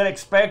it on the ZX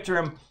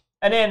Spectrum,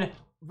 and then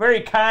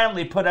very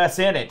kindly put us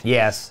in it.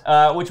 Yes,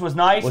 which was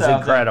nice. It was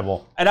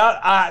incredible. And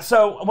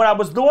so when I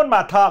was doing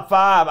my top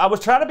 5, I was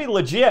trying to be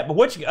legit. But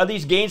which of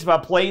these games have I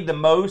played the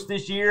most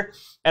this year?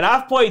 And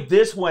I've played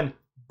this one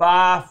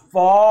by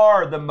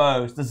far the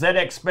most. The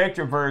ZX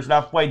Spectrum version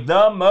I've played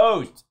the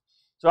most.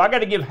 So I got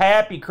to give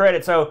Happy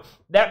credit. So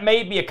that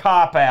may be a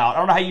cop-out. I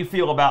don't know how you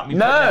feel about me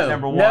putting that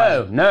number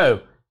 1. No.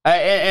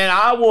 And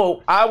I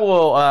will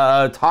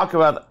talk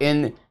about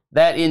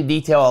that in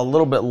detail a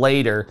little bit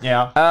later.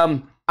 Yeah.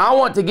 I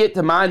want to get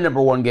to my number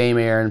 1 game,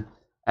 Aaron.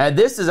 And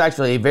this is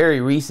actually a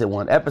very recent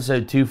one,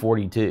 episode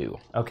 242.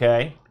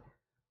 Okay.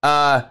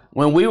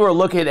 When we were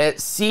looking at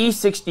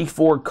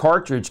C64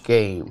 cartridge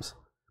games,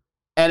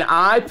 and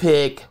I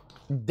pick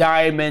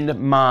Diamond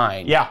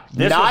Mine. Yeah.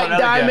 This Not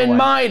Diamond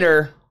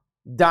Miner,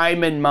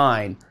 Diamond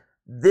Mine.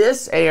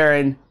 This,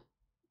 Aaron,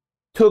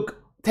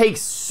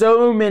 takes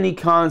so many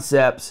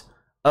concepts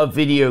of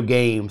video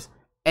games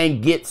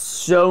and gets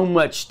so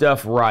much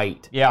stuff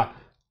right. Yeah.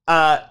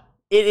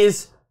 It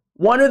is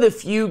one of the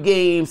few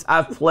games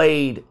I've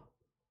played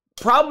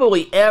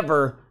probably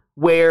ever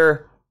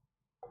where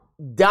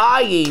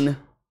dying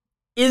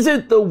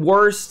isn't the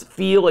worst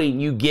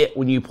feeling you get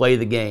when you play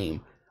the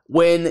game.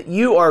 When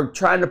you are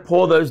trying to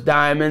pull those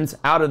diamonds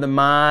out of the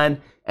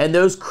mine and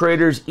those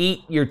critters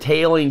eat your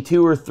tailing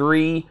 2 or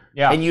 3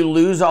 and you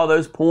lose all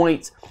those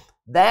points,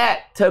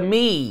 that to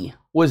me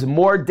was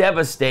more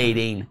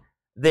devastating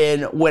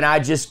than when I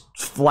just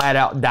flat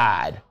out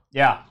died.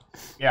 Yeah.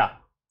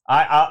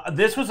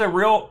 This was a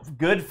real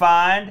good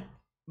find.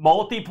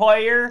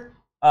 Multiplayer,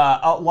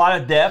 a lot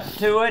of depth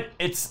to it.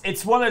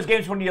 It's one of those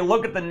games when you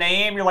look at the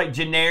name, you're like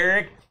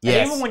generic. Yes.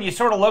 And even when you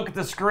sort of look at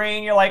the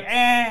screen, you're like,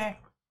 eh.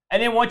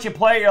 And then once you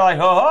play, you're like,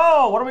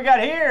 oh, what do we got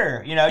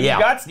here? You know,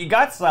 you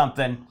got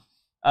something.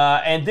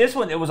 And this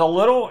one, it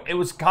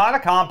was kind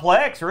of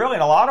complex, really,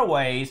 in a lot of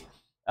ways.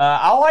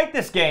 I like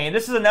this game.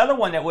 This is another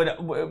one that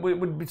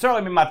would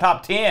certainly be my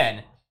top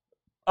 10.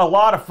 A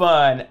lot of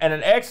fun and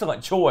an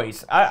excellent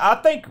choice. I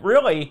think,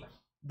 really,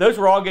 those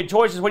were all good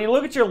choices. When you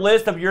look at your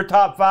list of your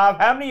top 5,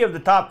 how many of the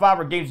top 5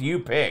 are games you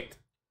picked?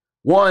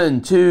 1,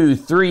 2,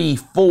 3,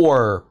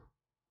 4.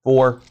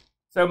 4.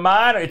 So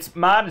mine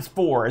is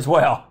 4 as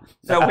well.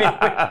 So we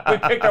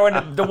picked our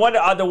one. The one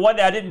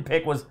that I didn't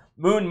pick was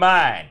Moon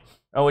Mine,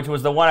 which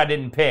was the one I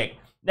didn't pick.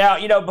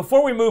 Now,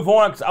 before we move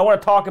on, because I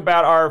want to talk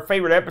about our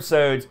favorite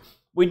episodes,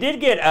 we did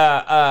get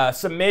a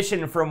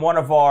submission from one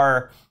of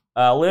our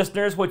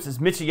listeners, which is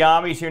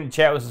Mitsuyami. He's here in the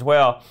chat with us as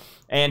well.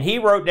 And he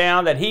wrote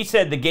down that he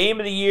said the game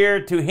of the year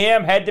to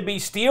him had to be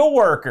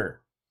Steelworker,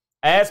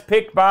 as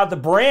picked by the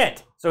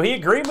BRENT. So he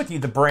agreed with you,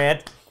 the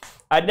BRENT.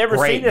 I'd never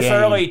seen this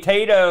early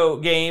Tato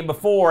game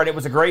before, and it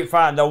was a great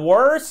find. The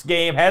worst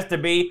game has to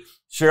be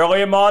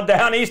Shirley and Mon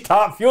Downey's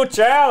Top Fuel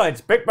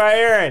Challenge, picked by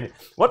Aaron.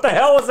 What the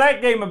hell was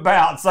that game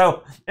about?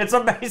 So it's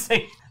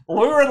amazing. We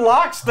were in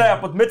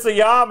lockstep with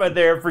Mitsuyama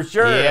there for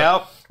sure.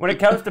 Yep. When it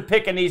comes to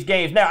picking these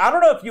games. Now, I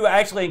don't know if you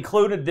actually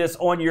included this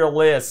on your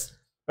list,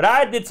 but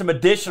I did some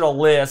additional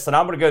lists, and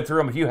I'm going to go through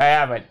them if you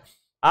haven't.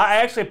 I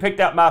actually picked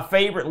out my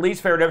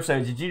least favorite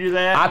episodes. Did you do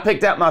that? I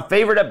picked out my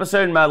favorite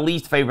episode and my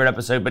least favorite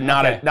episode, but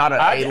not a list.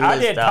 I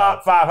did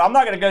top 5. I'm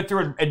not going to go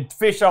through and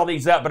fish all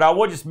these up, but I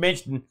will just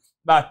mention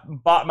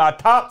my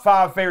top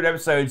 5 favorite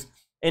episodes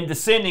in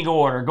descending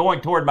order,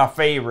 going toward my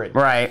favorite.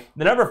 Right.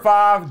 The number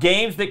 5,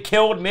 games that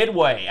killed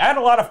Midway. I had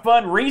a lot of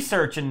fun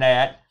researching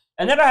that,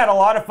 and then I had a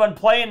lot of fun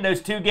playing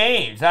those 2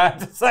 games. I have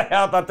to say,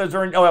 I thought those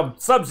were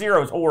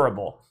Sub-Zero is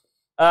horrible.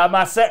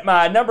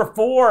 My number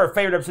 4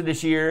 favorite episode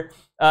this year,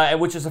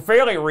 which is a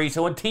fairly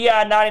recent one, TI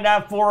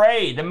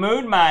 99-4A, the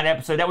Moon Mine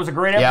episode. That was a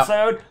great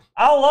episode. Yep.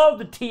 I love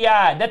the TI.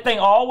 That thing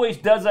always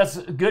does us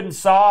good and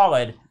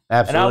solid.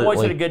 Absolutely. And I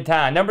always had a good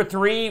time. Number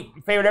 3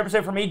 favorite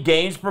episode for me,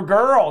 Games for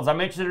Girls. I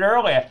mentioned it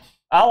earlier.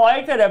 I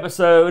like that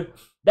episode.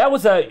 That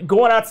was a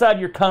going outside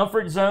your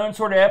comfort zone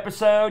sort of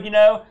episode,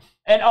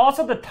 And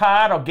also the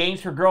title,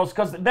 Games for Girls,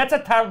 because that's a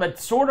title that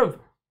sort of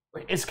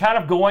is kind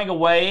of going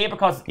away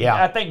because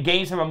I think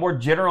games have a more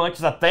general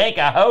interest.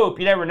 I hope.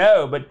 You never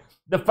know. But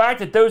the fact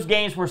that those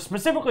games were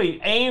specifically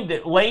aimed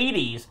at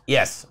ladies.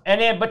 Yes.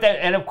 And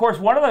of course,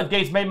 one of those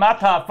games made my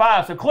top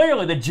 5. So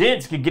clearly the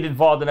gents could get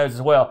involved in those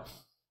as well.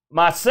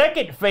 My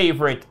second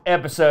favorite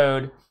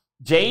episode,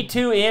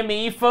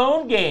 J2ME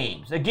phone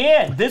games.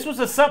 Again, this was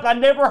something I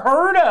never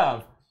heard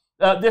of,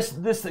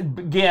 this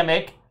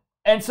gimmick.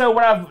 And so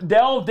when I've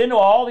delved into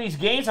all these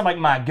games, I'm like,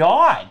 my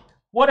God,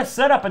 what a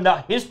setup and the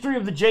history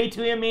of the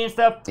J2ME and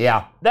stuff.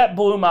 Yeah. That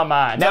blew my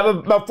mind.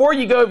 Now, before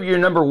you go over your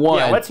number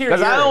 1, let's hear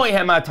because I only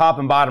have my top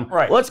and bottom.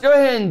 Right. Let's go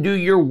ahead and do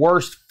your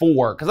worst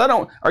 4,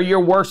 or your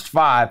worst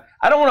 5.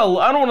 I don't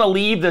want to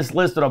leave this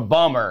list on a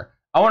bummer.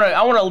 I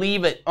want to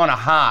leave it on a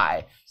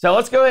high. So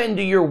let's go ahead and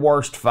do your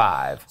worst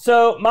 5.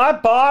 So my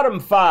bottom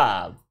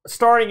 5,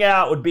 starting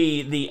out, would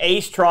be the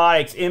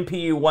Astronics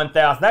MPU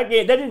 1000. That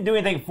game, that didn't do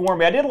anything for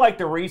me. I did like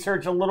the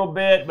research a little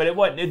bit, but I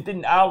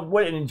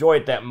wouldn't enjoy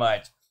it that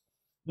much.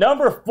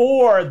 Number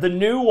 4, the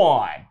new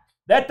one.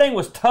 That thing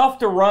was tough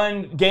to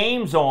run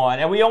games on,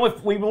 and we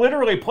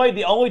literally played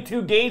the only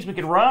 2 games we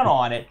could run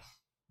on it.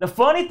 The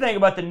funny thing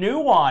about the new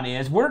one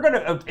is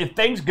if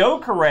things go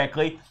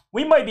correctly,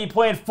 we might be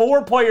playing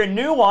 4-player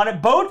new one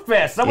at Boat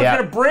Fest. Someone's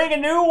going to bring a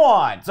new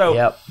one.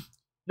 So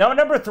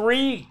number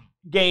 3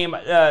 game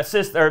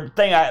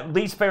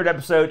least favorite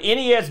episode,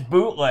 NES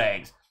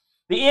bootlegs.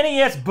 The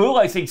NES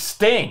bootlegs thing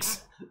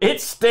stinks.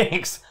 It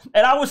stinks.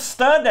 And I was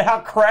stunned at how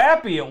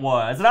crappy it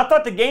was. And I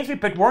thought the games we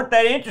picked weren't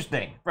that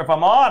interesting, if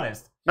I'm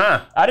honest.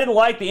 I didn't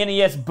like the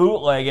NES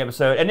bootleg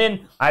episode. And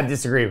then I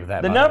disagree with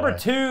that. The number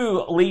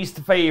 2 least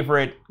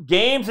favorite,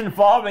 games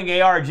involving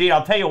ARG.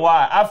 I'll tell you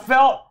why. I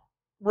felt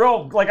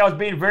real like I was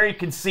being very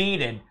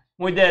conceited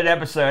when we did that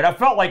episode. I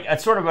felt like a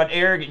sort of an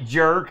arrogant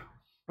jerk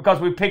because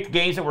we picked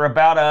games that were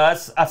about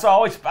us. I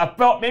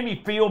felt made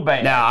me feel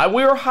bad. Now,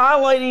 we were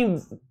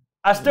highlighting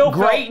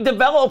great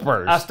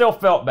developers. I still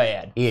felt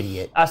bad.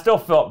 Idiot. I still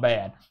felt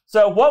bad.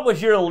 So what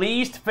was your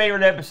least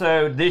favorite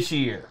episode this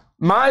year?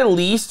 My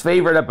least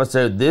favorite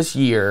episode this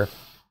year,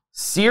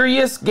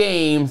 serious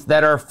games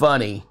that are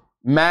funny.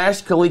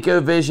 MASH,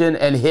 ColecoVision,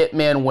 and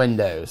Hitman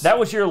Windows. That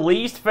was your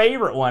least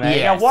favorite one, eh?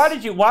 Yes. Now, why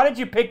did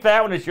you pick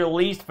that one as your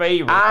least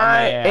favorite?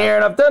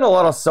 Aaron, I've done a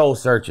lot of soul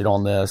searching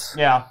on this.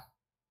 Yeah.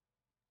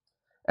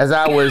 As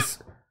I was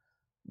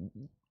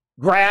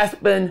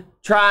grasping,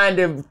 trying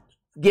to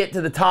get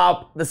to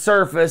the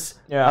surface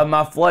of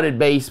my flooded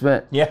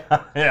basement. Yeah.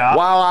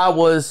 While I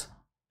was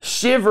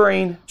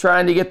shivering,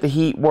 trying to get the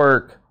heat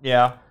work.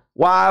 Yeah.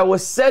 While I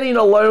was sitting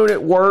alone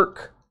at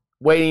work,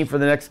 waiting for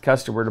the next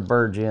customer to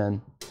barge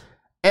in.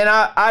 And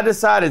I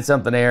decided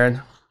something,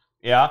 Aaron.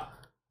 Yeah.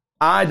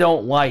 I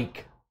don't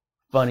like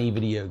funny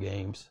video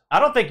games. I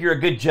don't think you're a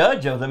good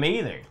judge of them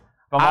either, if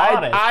I'm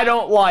honest. I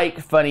don't like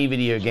funny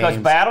video games. Because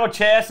Battle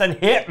Chess and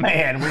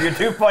Hitman were your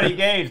 2 funny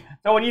games.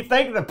 So when you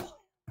think of the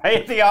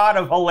pantheon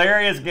of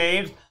hilarious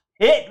games,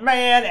 Hitman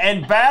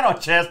and Battle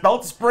Chess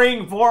don't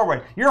spring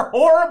forward. You're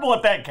horrible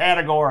at that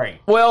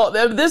category. Well,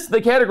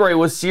 the category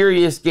was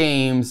serious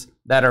games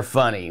that are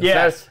funny.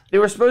 Yes. So they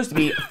were supposed to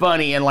be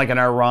funny in like an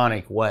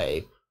ironic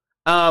way.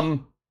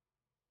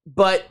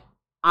 But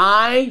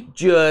I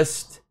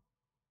just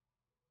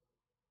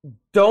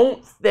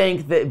don't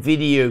think that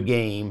video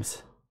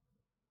games,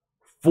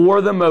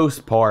 for the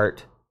most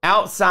part,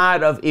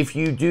 outside of if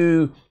you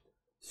do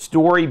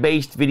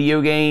story-based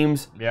video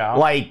games,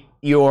 like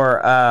your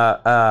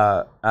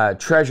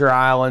Treasure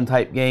Island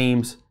type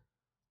games,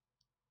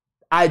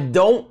 I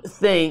don't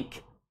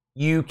think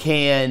you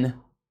can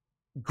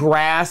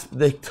grasp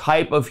the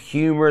type of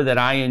humor that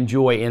I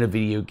enjoy in a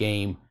video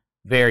game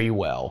very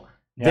well.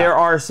 Yeah. There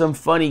are some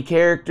funny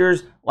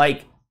characters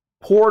like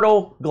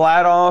Portal,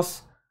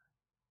 GLaDOS.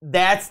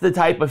 That's the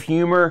type of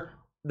humor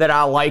that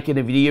I like in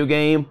a video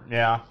game.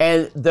 Yeah.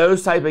 And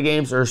those type of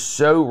games are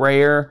so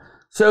rare.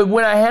 So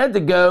when I had to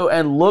go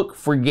and look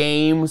for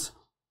games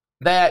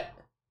that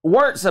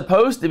weren't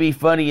supposed to be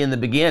funny in the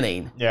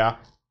beginning. Yeah.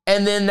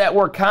 And then that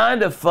were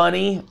kind of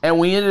funny, and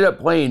we ended up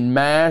playing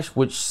MASH,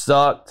 which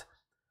sucked.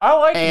 I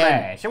like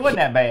MASH. It wasn't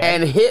that bad.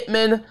 And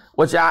Hitman,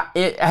 which I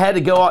had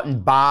to go out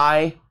and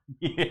buy.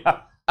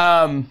 Yeah.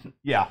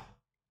 Yeah.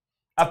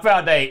 I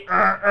found a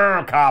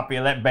copy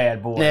of that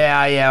bad boy. Yeah,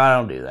 I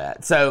don't do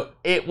that. So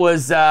it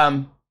was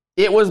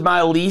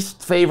my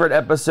least favorite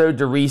episode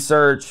to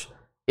research.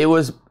 It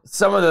was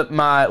some of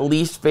my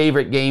least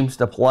favorite games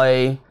to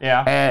play.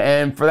 Yeah.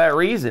 And for that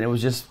reason, it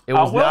was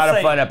not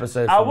a fun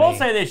episode for me. I will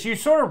say this, you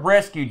sort of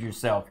rescued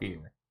yourself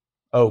here.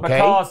 Okay.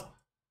 Because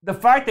the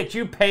fact that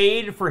you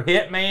paid for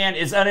Hitman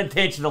is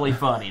unintentionally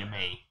funny to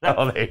me.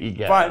 Oh, there you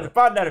go.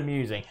 Find that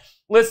amusing.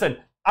 Listen,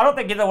 I don't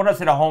think either one of us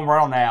hit a home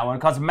run on that one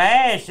because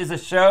MASH is a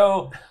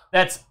show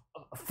that's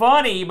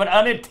funny but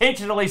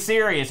unintentionally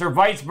serious, or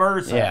vice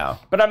versa. Yeah.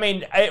 But I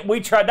mean, we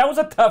tried. That was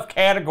a tough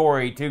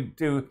category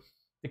to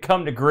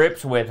come to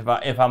grips with,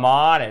 if I'm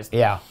honest.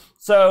 Yeah.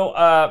 So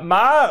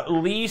my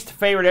least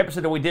favorite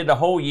episode that we did the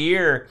whole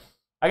year,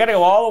 I got to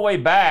go all the way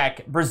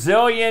back.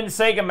 Brazilian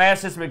Sega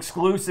Master System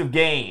exclusive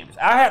games.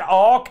 I had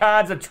all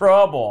kinds of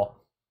trouble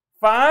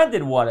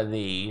finding one of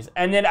these,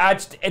 and then I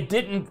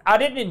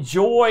didn't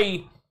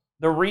enjoy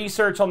the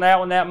research on that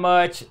one that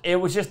much. It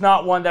was just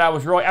not one that I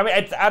was really. I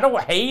mean, I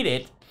don't hate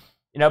it,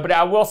 but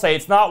I will say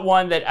it's not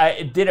one that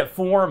it did it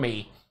for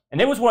me. And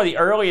it was one of the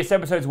earliest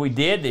episodes we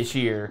did this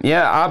year.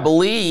 Yeah, I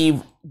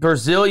believe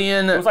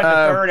Brazilian. It was like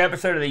the third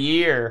episode of the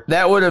year.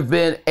 That would have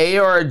been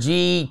ARG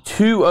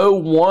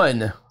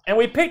 201. And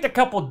we picked a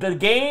couple. The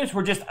games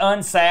were just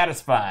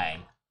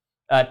unsatisfying.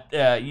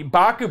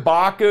 Baku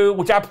Baku,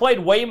 which I played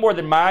way more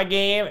than my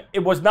game.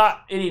 It was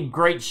not any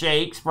great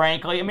shakes,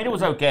 frankly. I mean, it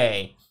was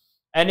okay.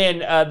 And then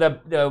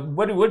the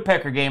Woody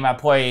Woodpecker game I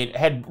played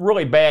had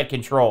really bad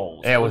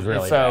controls. It was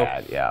really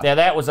bad, yeah. Yeah,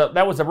 that was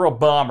a real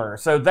bummer.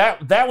 So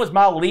that was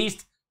my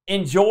least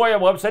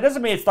enjoyable episode. It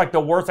doesn't mean it's like the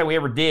worst thing we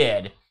ever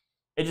did.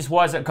 It just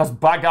wasn't, because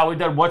by God, we've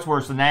done much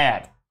worse than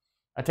that.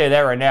 I tell you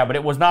that right now. But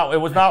it was not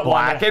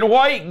black and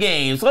white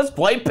games. Let's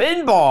play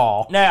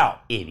pinball. Now,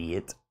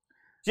 idiot.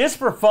 Just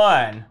for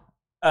fun,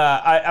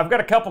 I've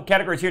got a couple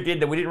categories here at the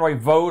end that we didn't really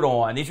vote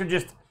on. These are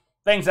just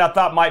things I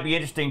thought might be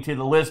interesting to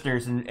the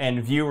listeners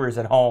and viewers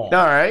at home.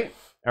 All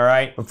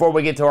right. Before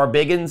we get to our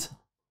biggins.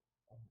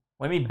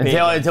 What do you mean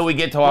biggins? Until we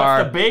get to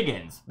What's the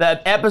biggins?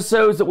 The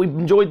episodes that we've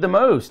enjoyed the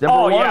most.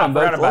 Number one I on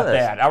both forgot about lists.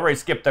 that. I already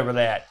skipped over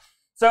that.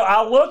 So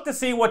I looked to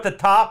see what the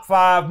top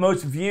 5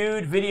 most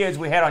viewed videos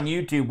we had on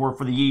YouTube were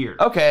for the year.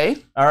 Okay.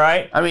 All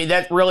right. I mean,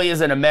 that really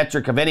isn't a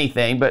metric of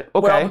anything, but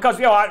okay. Well, because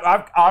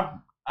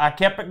I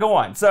kept it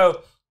going.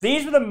 So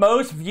these were the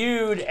most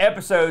viewed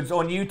episodes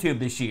on YouTube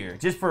this year,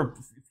 just for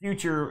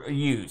future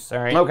use. All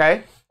right.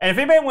 Okay. And if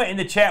anybody went in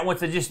the chat wants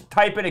to just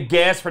type in a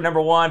guess for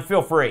number 1,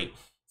 feel free.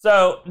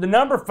 So the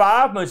number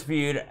 5 most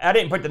viewed, I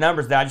didn't put the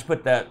numbers down, I just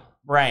put the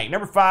rank.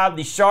 Number 5,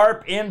 the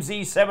Sharp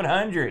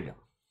MZ700.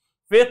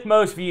 5th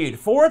most viewed.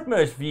 4th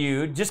most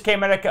viewed just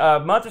came out a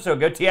month or so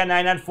ago,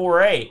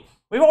 TI-9948.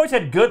 We've always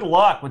had good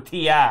luck with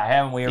TI,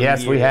 haven't we?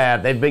 Yes, we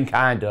have. They've been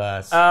kind to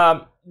us.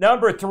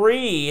 Number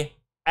 3,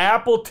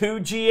 Apple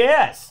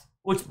IIgs.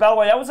 Which, by the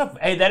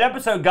way, that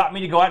episode got me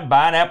to go out and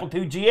buy an Apple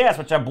IIgs,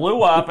 which I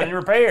blew up and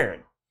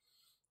repaired.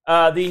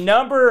 The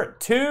number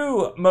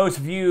 2 most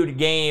viewed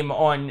game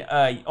on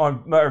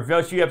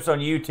most viewed episode on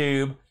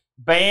YouTube,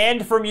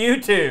 banned from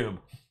YouTube.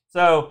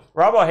 So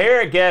Rob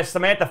O'Hara guessed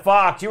Samantha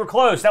Fox. You were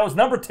close. That was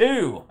number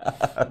 2.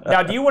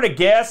 Now, do you want to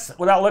guess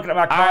without looking at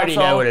my console? I already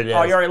know what it is.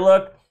 Oh, you already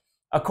looked?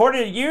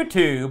 According to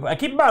YouTube, and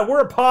keep in mind,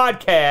 we're a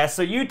podcast,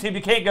 so YouTube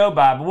you can't go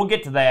by, but we'll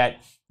get to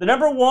that. The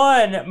number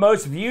 1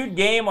 most viewed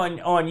game on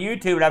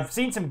YouTube, and I've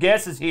seen some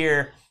guesses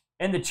here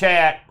in the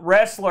chat,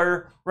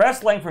 Wrestling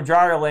from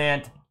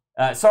Gyroland.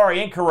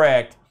 Sorry,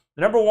 incorrect.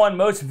 The number 1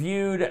 most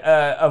viewed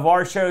of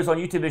our shows on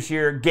YouTube this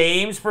year,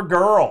 Games for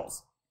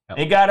Girls. Yep.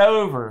 It got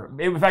over.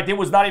 In fact, it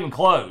was not even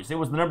close. It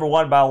was the number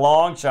 1 by a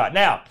long shot.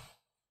 Now,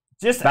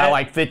 just about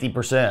like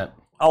 50%.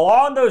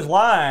 Along those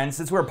lines,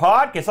 since we're a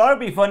podcast, I thought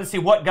it'd be fun to see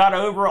what got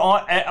over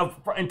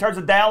in terms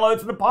of downloads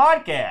of the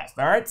podcast.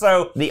 All right,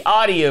 so the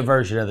audio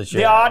version of the show.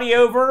 The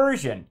audio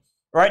version.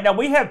 Right now,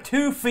 we have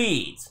 2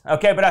 feeds.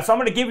 Okay, so I'm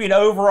going to give you an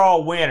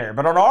overall winner.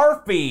 But on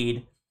our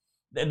feed,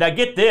 now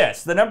get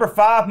this: the number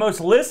 5 most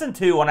listened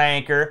to on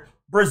Anchor,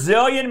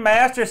 Brazilian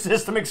Master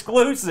System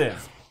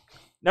exclusives.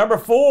 Number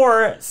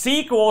 4,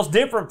 sequels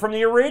different from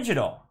the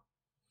original.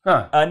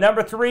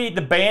 Number 3,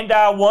 the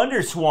Bandai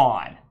Wonder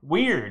Swan.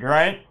 Weird,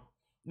 right?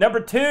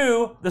 Number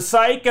 2, the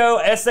Psycho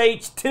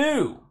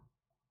SH2.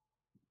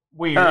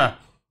 Weird.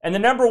 And the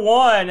number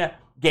 1,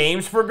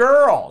 Games for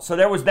Girls. So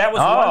that was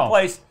one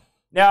place.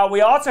 Now,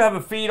 we also have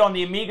a feed on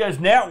the Amigos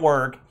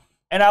network,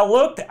 and I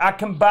looked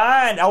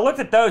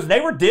at those, and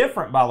they were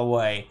different, by the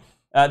way.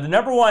 The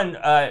number 1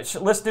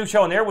 listen to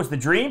show on there was the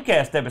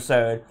Dreamcast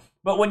episode,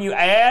 but when you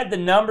add the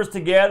numbers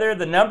together,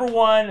 the number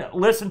 1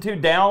 listened to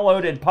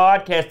downloaded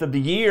podcast of the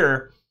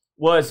year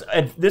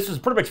this was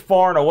pretty much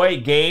far and away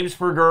Games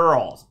for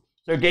Girls.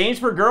 So Games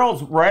for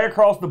Girls, right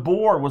across the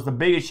board, was the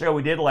biggest show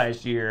we did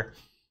last year,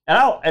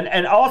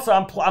 and also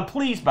I'm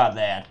pleased by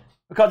that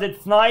because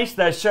it's nice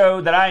that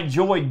show that I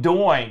enjoyed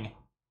doing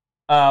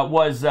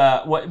was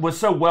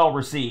so well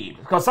received.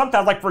 Because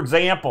sometimes, like for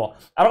example,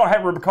 I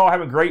don't recall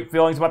having great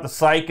feelings about the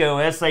Psycho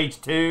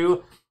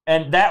SH2,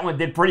 and that one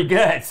did pretty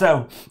good.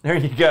 So there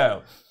you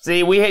go.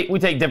 See, we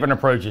take different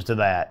approaches to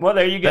that. Well,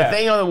 there you go. The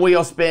thing on the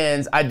wheel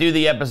spins. I do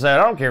the episode.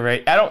 I don't care.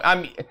 Right?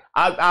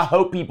 I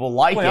hope people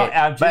like it.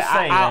 I'm just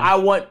saying. I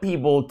want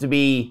people to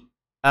be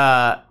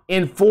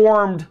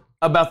informed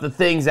about the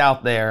things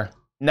out there,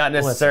 not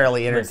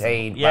necessarily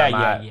entertained by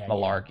my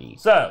malarkey.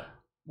 So,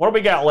 what do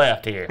we got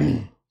left here?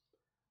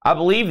 I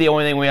believe the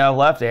only thing we have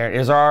left, Aaron,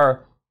 is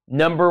our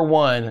number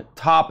 1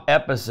 top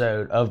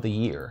episode of the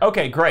year.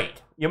 Okay,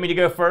 great. You want me to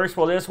go first?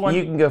 Well, this one?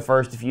 You can go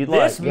first if you'd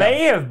like. This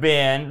may have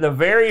been the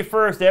very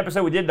first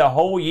episode we did the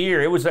whole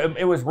year. It was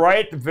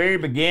right at the very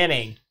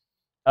beginning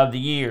of the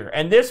year.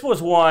 And this was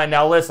one,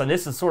 now listen,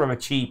 this is sort of a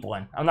cheap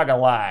one. I'm not going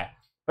to lie.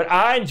 But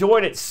I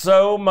enjoyed it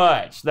so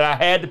much that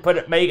I had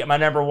to make it my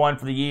number 1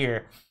 for the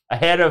year,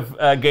 ahead of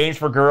Games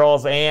for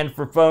Girls and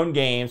for phone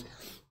games.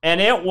 And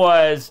it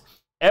was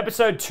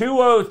episode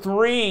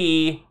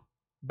 203,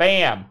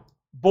 bam,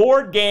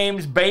 board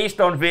games based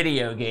on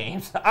video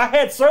games. I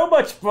had so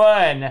much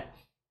fun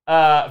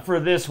for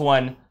this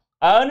one.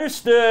 I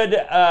understood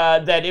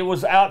that it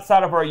was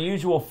outside of our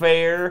usual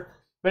fare,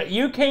 but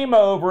you came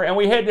over and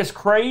we had this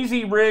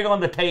crazy rig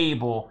on the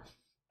table,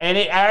 and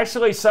it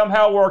actually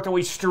somehow worked, and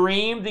we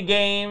streamed the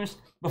games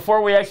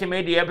before we actually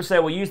made the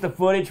episode. We used the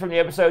footage from the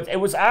episodes.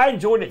 I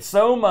enjoyed it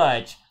so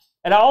much.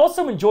 And I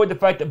also enjoyed the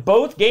fact that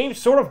both games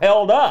sort of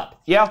held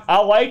up. Yeah.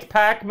 I liked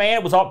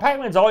Pac-Man.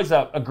 Pac-Man's always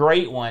a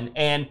great one.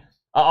 And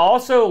I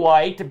also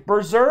liked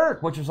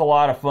Berserk, which was a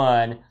lot of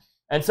fun.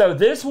 And so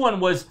this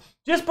one was,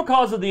 just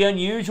because of the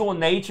unusual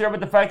nature of it,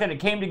 the fact that it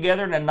came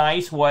together in a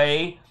nice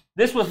way,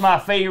 this was my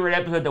favorite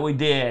episode that we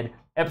did.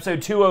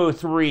 Episode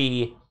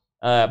 203,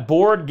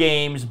 board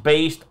games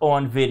based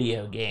on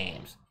video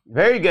games.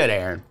 Very good,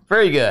 Aaron.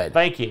 Very good.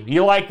 Thank you.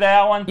 You like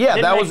that one?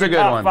 Yeah, that was a good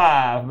one.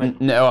 Top 5. But...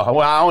 No,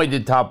 well, I only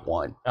did top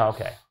 1.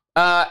 Okay.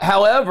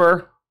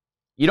 However,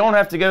 you don't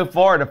have to go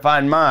far to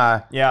find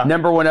my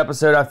number 1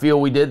 episode I feel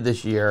we did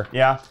this year.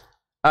 Yeah.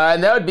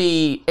 And that would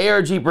be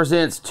ARG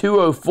Presents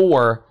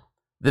 204,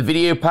 the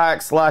Video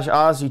Pack /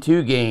 Odyssey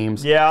 2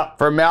 games. Yeah.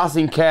 For Mouse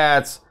and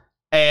Cats.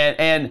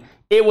 And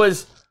it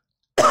was,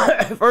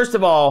 first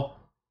of all,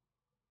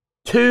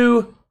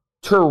 2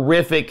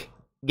 terrific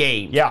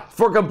games. Yeah.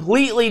 For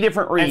completely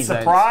different reasons. And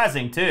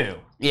surprising, too.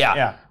 Yeah.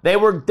 Yeah. They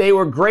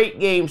were great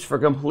games for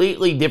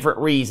completely different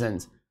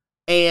reasons.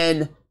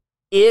 And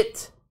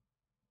it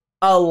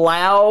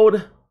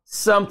allowed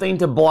something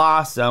to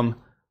blossom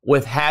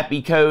with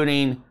happy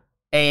coding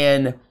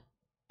and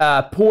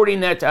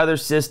porting that to other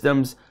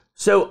systems,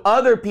 so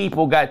other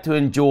people got to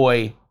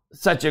enjoy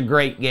such a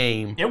great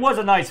game. It was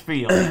a nice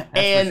feeling, that's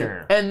for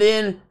sure. And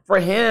then for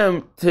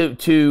him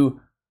to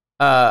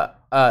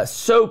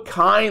so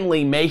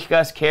kindly make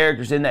us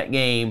characters in that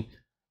game,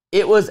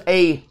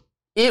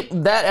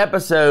 that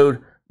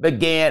episode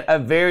began a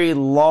very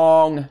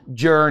long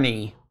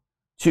journey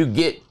to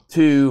get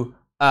to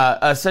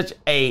such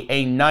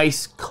a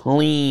nice,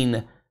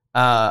 clean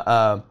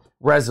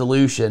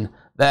resolution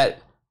that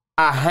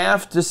I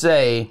have to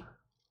say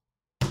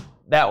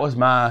that was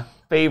my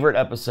favorite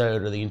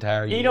episode of the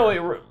entire year. You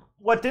know,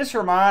 what this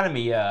reminded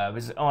me of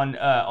is on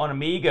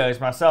Amigos,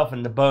 myself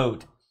and the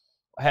boat,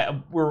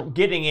 we're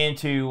getting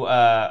into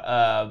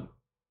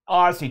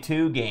Odyssey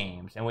 2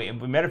 games, and we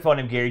met a fellow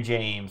named Gary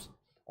James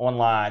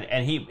online,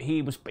 and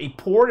he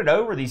ported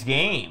over these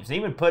games, and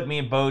even put me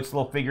in boats,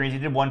 little figurines. He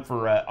did one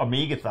for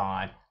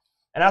Amigathon,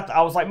 and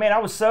I was like, man, I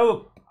was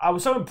so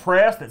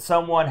impressed that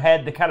someone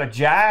had the kind of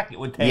jack it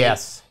would take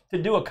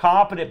to do a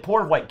competent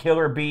port of like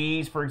Killer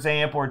Bees, for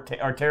example, or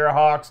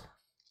Terrahawks.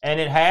 And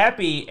then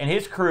Happy and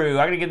his crew,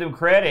 I got to give them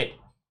credit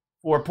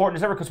for porting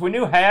this over, because we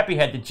knew Happy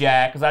had the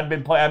jack, because I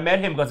met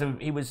him because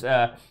he was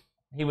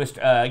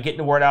getting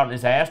the word out in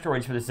his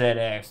asteroids for the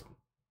ZX.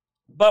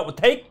 But we'll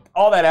take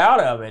all that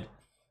out of it.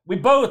 We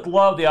both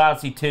love the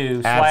Odyssey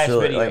 2 /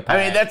 video pack.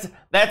 I mean,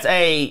 that's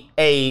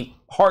a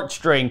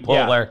heartstring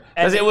puller,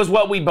 because it was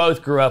what we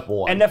both grew up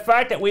on. And the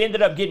fact that we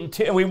ended up getting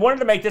two, and we wanted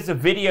to make this a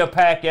video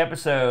pack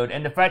episode,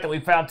 and the fact that we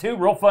found two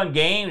real fun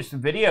games to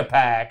video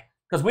pack,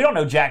 because we don't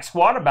know jack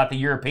squat about the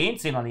European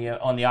scene on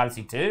the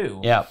Odyssey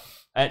 2. Yeah.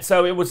 And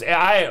so it was.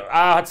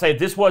 I'd say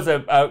this was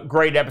a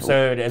great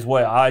episode as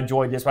well. I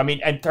enjoyed this. I mean,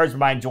 in terms of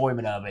my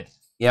enjoyment of it,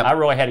 I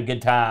really had a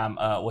good time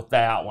with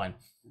that one.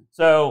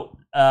 So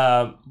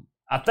I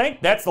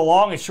think that's the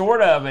long and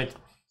short of it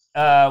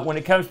when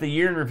it comes to the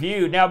year in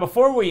review. Now,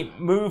 before we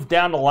move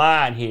down the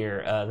line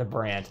here, the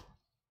Brent,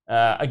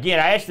 again,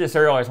 I asked this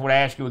earlier, so I want to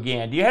ask you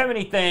again. Do you have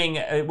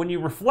anything when you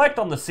reflect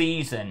on the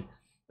season,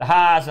 the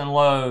highs and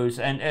lows,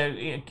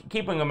 and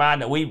keeping in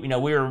mind that we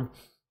were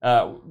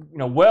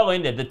well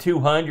into the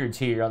 200s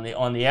here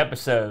on the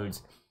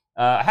episodes?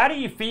 How do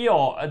you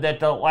feel that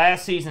the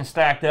last season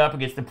stacked up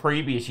against the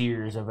previous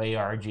years of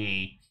ARG?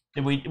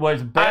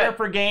 Was it better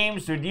for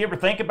games? Did you ever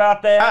think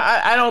about that?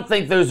 I don't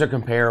think those are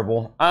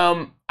comparable.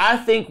 I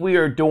think we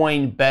are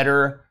doing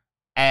better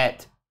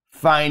at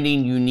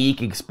finding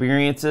unique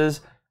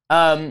experiences.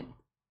 The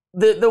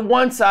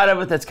one side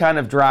of it that's kind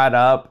of dried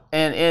up,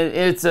 and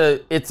it's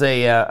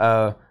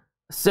a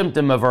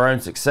symptom of our own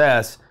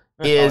success,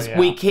 is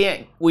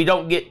we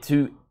don't get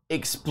to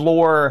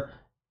explore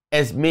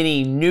as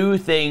many new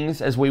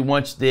things as we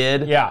once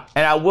did. Yeah.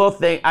 And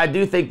I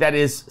do think that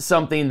is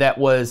something that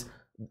was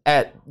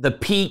at the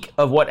peak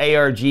of what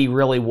ARG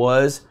really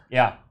was.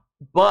 Yeah.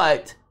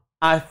 But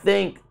I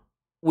think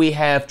we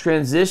have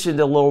transitioned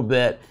a little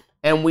bit,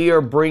 and we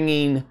are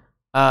bringing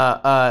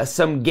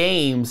some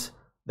games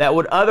that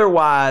would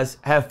otherwise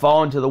have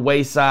fallen to the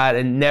wayside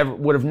and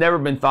would have never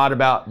been thought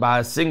about by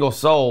a single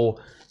soul,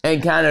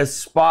 and kind of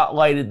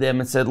spotlighted them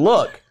and said,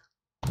 look,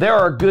 there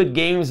are good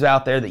games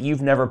out there that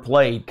you've never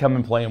played. Come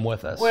and play them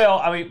with us. Well,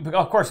 I mean,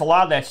 of course, a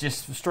lot of that's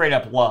just straight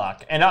up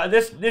luck. And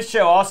this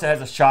show also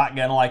has a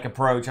shotgun-like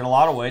approach in a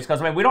lot of ways,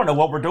 because, I mean, we don't know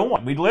what we're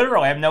doing. We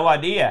literally have no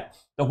idea.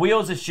 The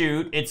wheel's a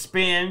shoot, it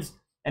spins,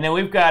 and then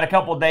we've got a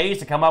couple of days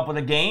to come up with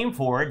a game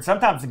for it.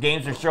 Sometimes the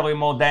games are Shirley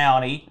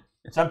Muldowney.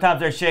 Sometimes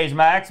they're Shays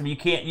Maxim.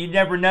 You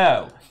never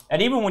know.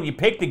 And even when you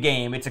pick the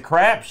game, it's a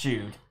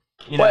crapshoot.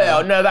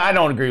 Well, no, I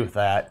don't agree with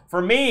that.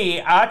 For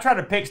me, I try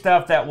to pick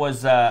stuff that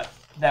was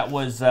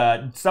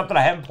something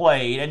I haven't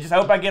played, and just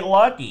hope I get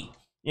lucky.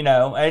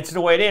 It's the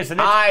way it is.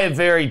 And I am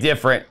very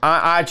different.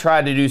 I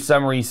try to do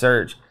some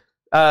research.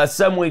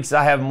 Some weeks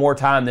I have more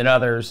time than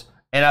others,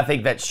 and I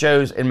think that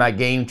shows in my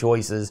game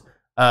choices.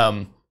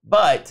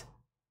 But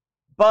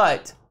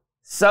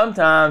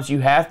sometimes you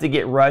have to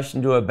get rushed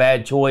into a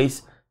bad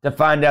choice to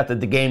find out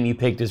that the game you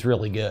picked is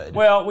really good.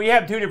 Well, we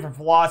have two different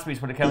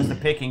philosophies when it comes to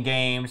picking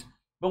games,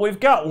 but we've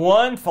got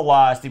one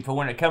philosophy for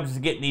when it comes to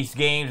getting these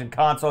games and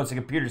consoles and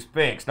computers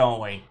fixed, don't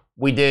we?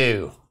 We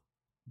do.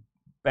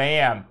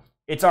 Bam.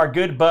 It's our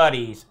good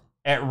buddies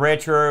at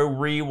Retro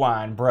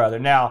Rewind, brother.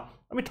 Now,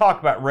 let me talk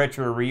about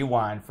Retro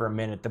Rewind for a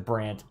minute, the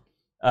Brent.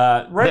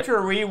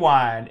 Retro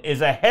Rewind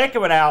is a heck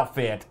of an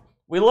outfit.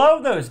 We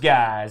love those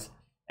guys,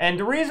 and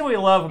the reason we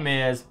love them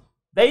is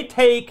they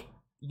take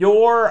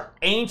your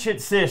ancient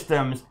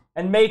systems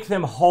and make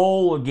them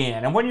whole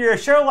again. And when you're a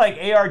show like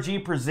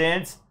ARG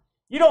Presents,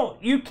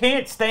 you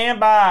can't stand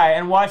by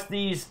and watch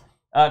these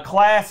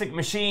classic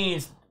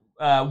machines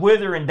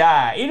wither and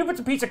die. Even if it's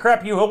a piece of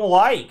crap you don't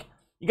like.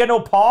 You got no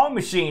Pong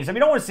machines. I mean,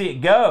 you don't want to see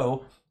it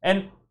go.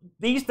 And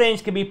these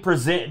things can be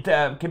prevented.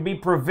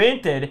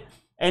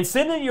 And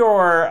sending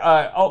your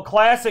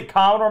classic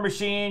Commodore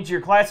machines,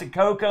 your classic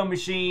Coco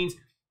machines,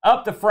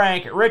 up to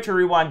Frank at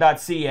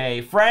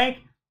Retrorewind.ca. Frank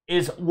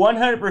is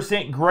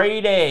 100%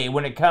 grade A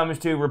when it comes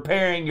to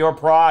repairing your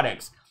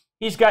products.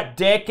 He's got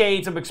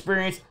decades of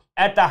experience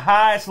at the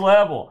highest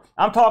level.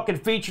 I'm talking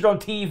featured on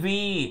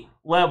TV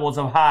levels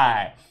of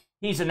high.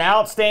 He's an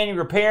outstanding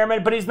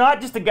repairman, but he's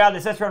not just a guy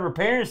that sits around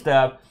repairing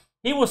stuff.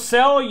 He will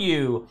sell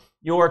you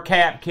your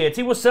cap kits.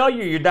 He will sell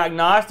you your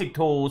diagnostic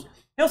tools.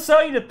 He'll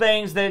sell you the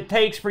things that it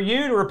takes for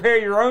you to repair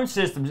your own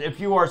systems if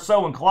you are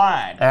so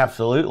inclined.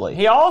 Absolutely.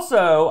 He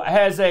also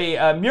has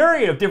a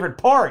myriad of different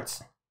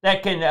parts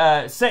that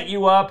can set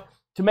you up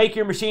to make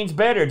your machines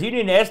better. Do you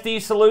need an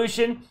SD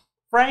solution?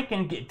 Frank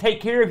can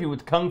take care of you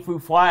with Kung Fu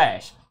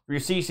Flash for your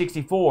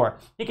C64.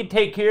 He can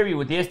take care of you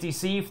with the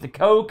SDC for the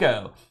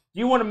Coco. Do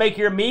you want to make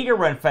your Amiga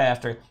run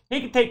faster? He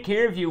can take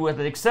care of you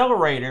with an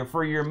accelerator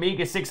for your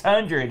Amiga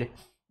 600.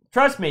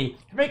 Trust me,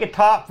 to make a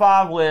top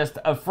 5 list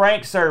of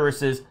Frank's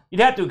services,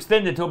 you'd have to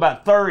extend it to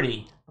about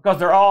 30 because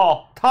they're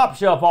all top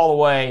shelf all the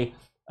way.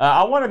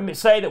 I want to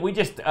say that we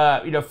just,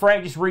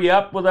 Frank just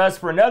re-upped with us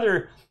for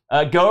another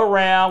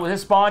go-around with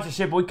his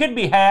sponsorship. We couldn't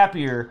be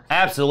happier.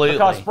 Absolutely.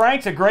 Because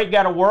Frank's a great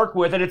guy to work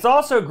with, and it's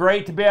also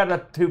great to be able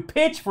to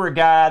pitch for a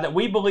guy that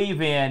we believe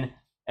in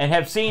and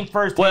have seen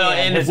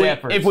firsthand his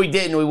efforts. If we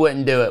didn't, we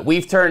wouldn't do it.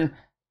 We've turned,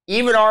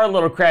 even our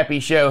little crappy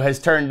show has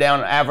turned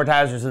down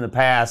advertisers in the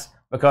past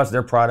because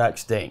their product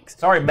stinks.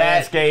 Sorry,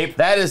 Manscaped.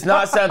 That is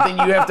not something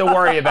you have to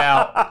worry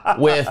about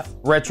with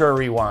Retro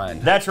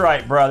Rewind. That's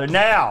right, brother.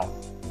 Now,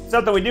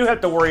 something we do have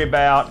to worry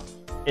about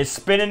is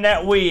spinning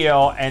that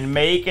wheel and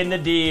making the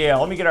deal.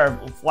 Let me get our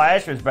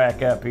flashers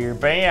back up here.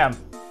 Bam.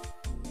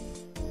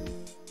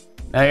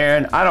 Now,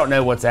 Aaron, I don't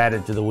know what's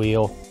added to the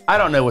wheel. I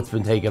don't know what's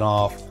been taken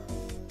off.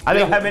 I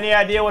don't have any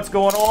idea what's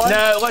going on?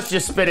 No, let's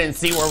just spin it and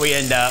see where we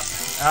end up.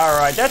 All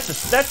right, that's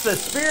the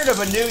spirit of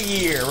a new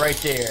year right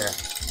there.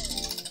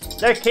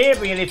 There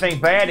can't be anything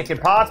bad that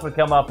could possibly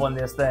come up on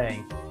this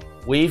thing.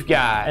 We've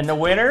got... And the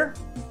winner?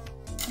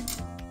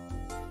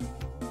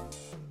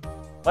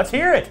 Let's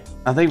hear it.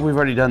 I think we've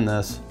already done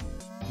this.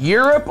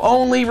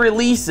 Europe-only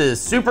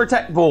releases, Super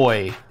Tech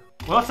Boy.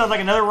 Well, it sounds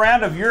like another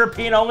round of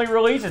European-only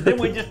releases.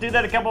 Didn't we just do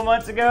that a couple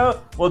months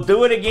ago? We'll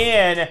do it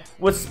again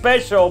with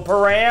special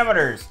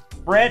parameters.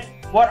 Brent,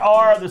 what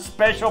are the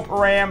special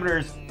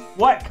parameters?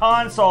 What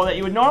console that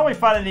you would normally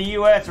find in the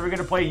US are we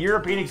going to play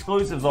European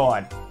exclusives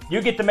on?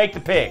 You get to make the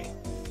pick.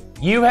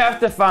 You have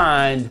to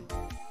find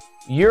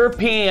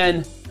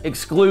European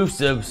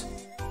exclusives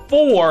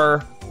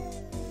for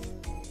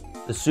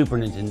the Super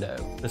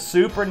Nintendo. The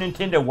Super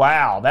Nintendo.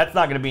 Wow, that's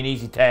not going to be an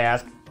easy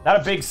task.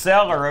 Not a big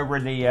seller over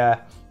in the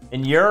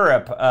in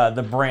Europe,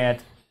 the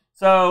Brent.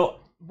 So,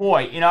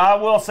 boy, I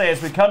will say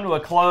as we come to a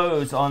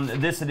close on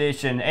this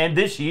edition and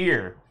this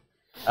year,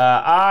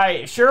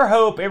 I sure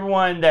hope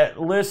everyone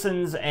that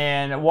listens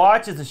and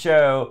watches the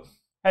show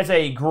has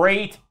a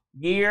great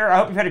year. I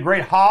hope you've had a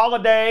great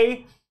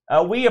holiday.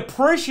 We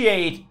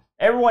appreciate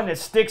everyone that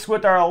sticks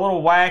with our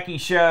little wacky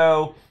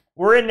show.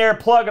 We're in there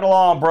plugging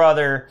along,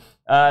 brother.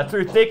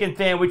 Through thick and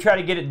thin, we try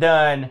to get it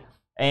done.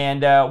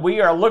 And we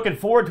are looking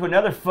forward to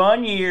another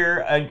fun year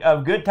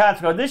of good times.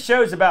 Because this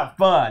show is about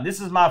fun. This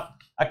is I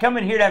come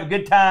in here to have a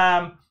good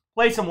time,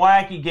 play some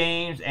wacky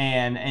games,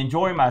 and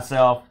enjoy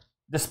myself,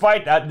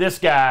 despite this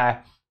guy.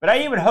 But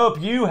I even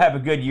hope you have a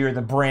good year,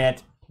 the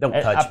Brent. Don't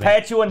touch me. I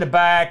pat you on the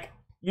back.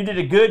 You did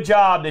a good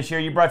job this year.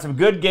 You brought some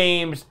good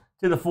games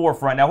to the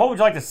forefront. Now, what would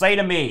you like to say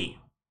to me?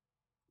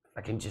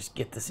 I can just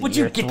get this in Would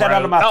your you get throat. that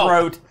out of my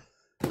throat?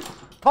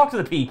 Talk to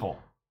the people.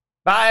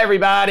 Bye,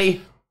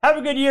 everybody. Have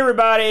a good year,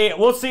 everybody.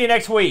 We'll see you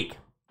next week.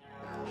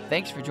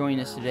 Thanks for joining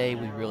us today.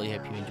 We really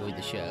hope you enjoyed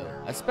the show.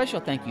 A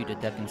special thank you to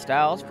Duncan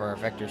Styles for our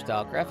vector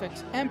style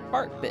graphics and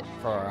Bartbit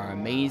for our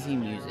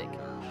amazing music.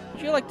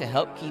 Would you like to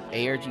help keep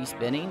ARG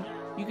spinning?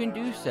 You can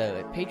do so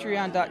at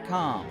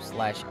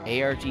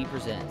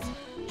patreon.com/ARGpresents.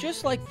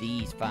 Just like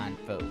these fine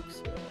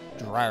folks.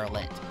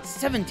 Drarlent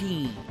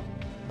 17,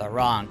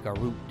 Laron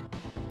Garut,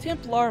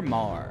 Templar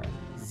Mar,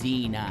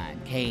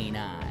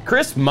 Z9K9,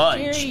 Chris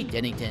Munch, Jerry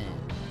Dennington,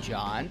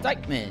 John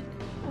Dykeman,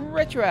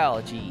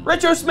 Retroology,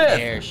 Retro Smith,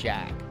 Air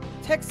Shack,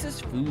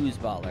 Texas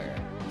Foosballer,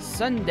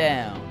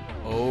 Sundown,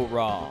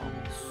 O-Raw,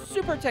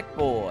 Super Tech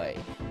Boy,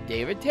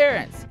 David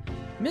Terrence,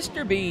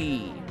 Mr.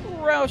 B,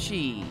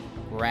 Roushi,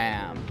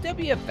 Graham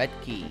W.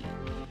 Vetke,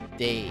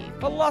 Dave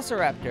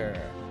Velociraptor,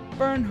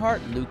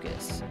 Bernhardt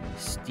Lucas,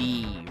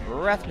 Steve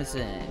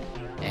Rasmussen,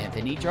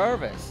 Anthony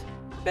Jarvis,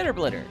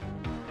 Bitterblitter,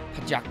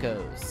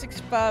 Pajako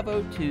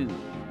 6502,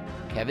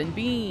 Kevin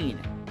Bean,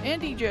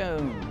 Andy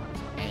Jones,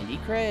 Andy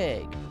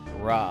Craig,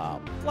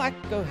 Rob Black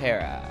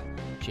O'Hara,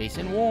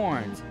 Jason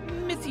Warnes,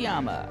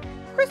 Mitsuyama,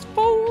 Chris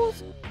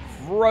Foles,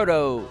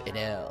 Frodo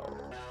Idell,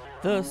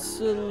 The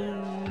Slow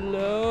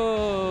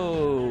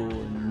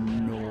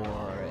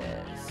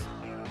Norris,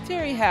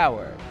 Terry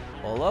Howard,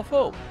 Olaf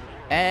Hope,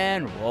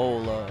 and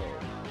Rolo.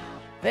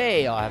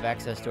 They all have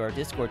access to our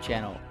Discord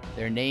channel,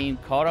 their name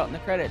called out in the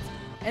credits,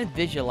 and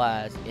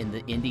visualized in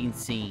the ending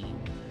scene.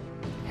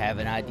 Have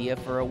an idea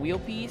for a wheel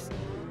piece?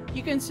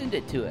 You can send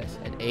it to us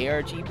at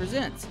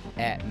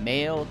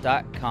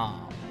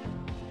argpresents@mail.com.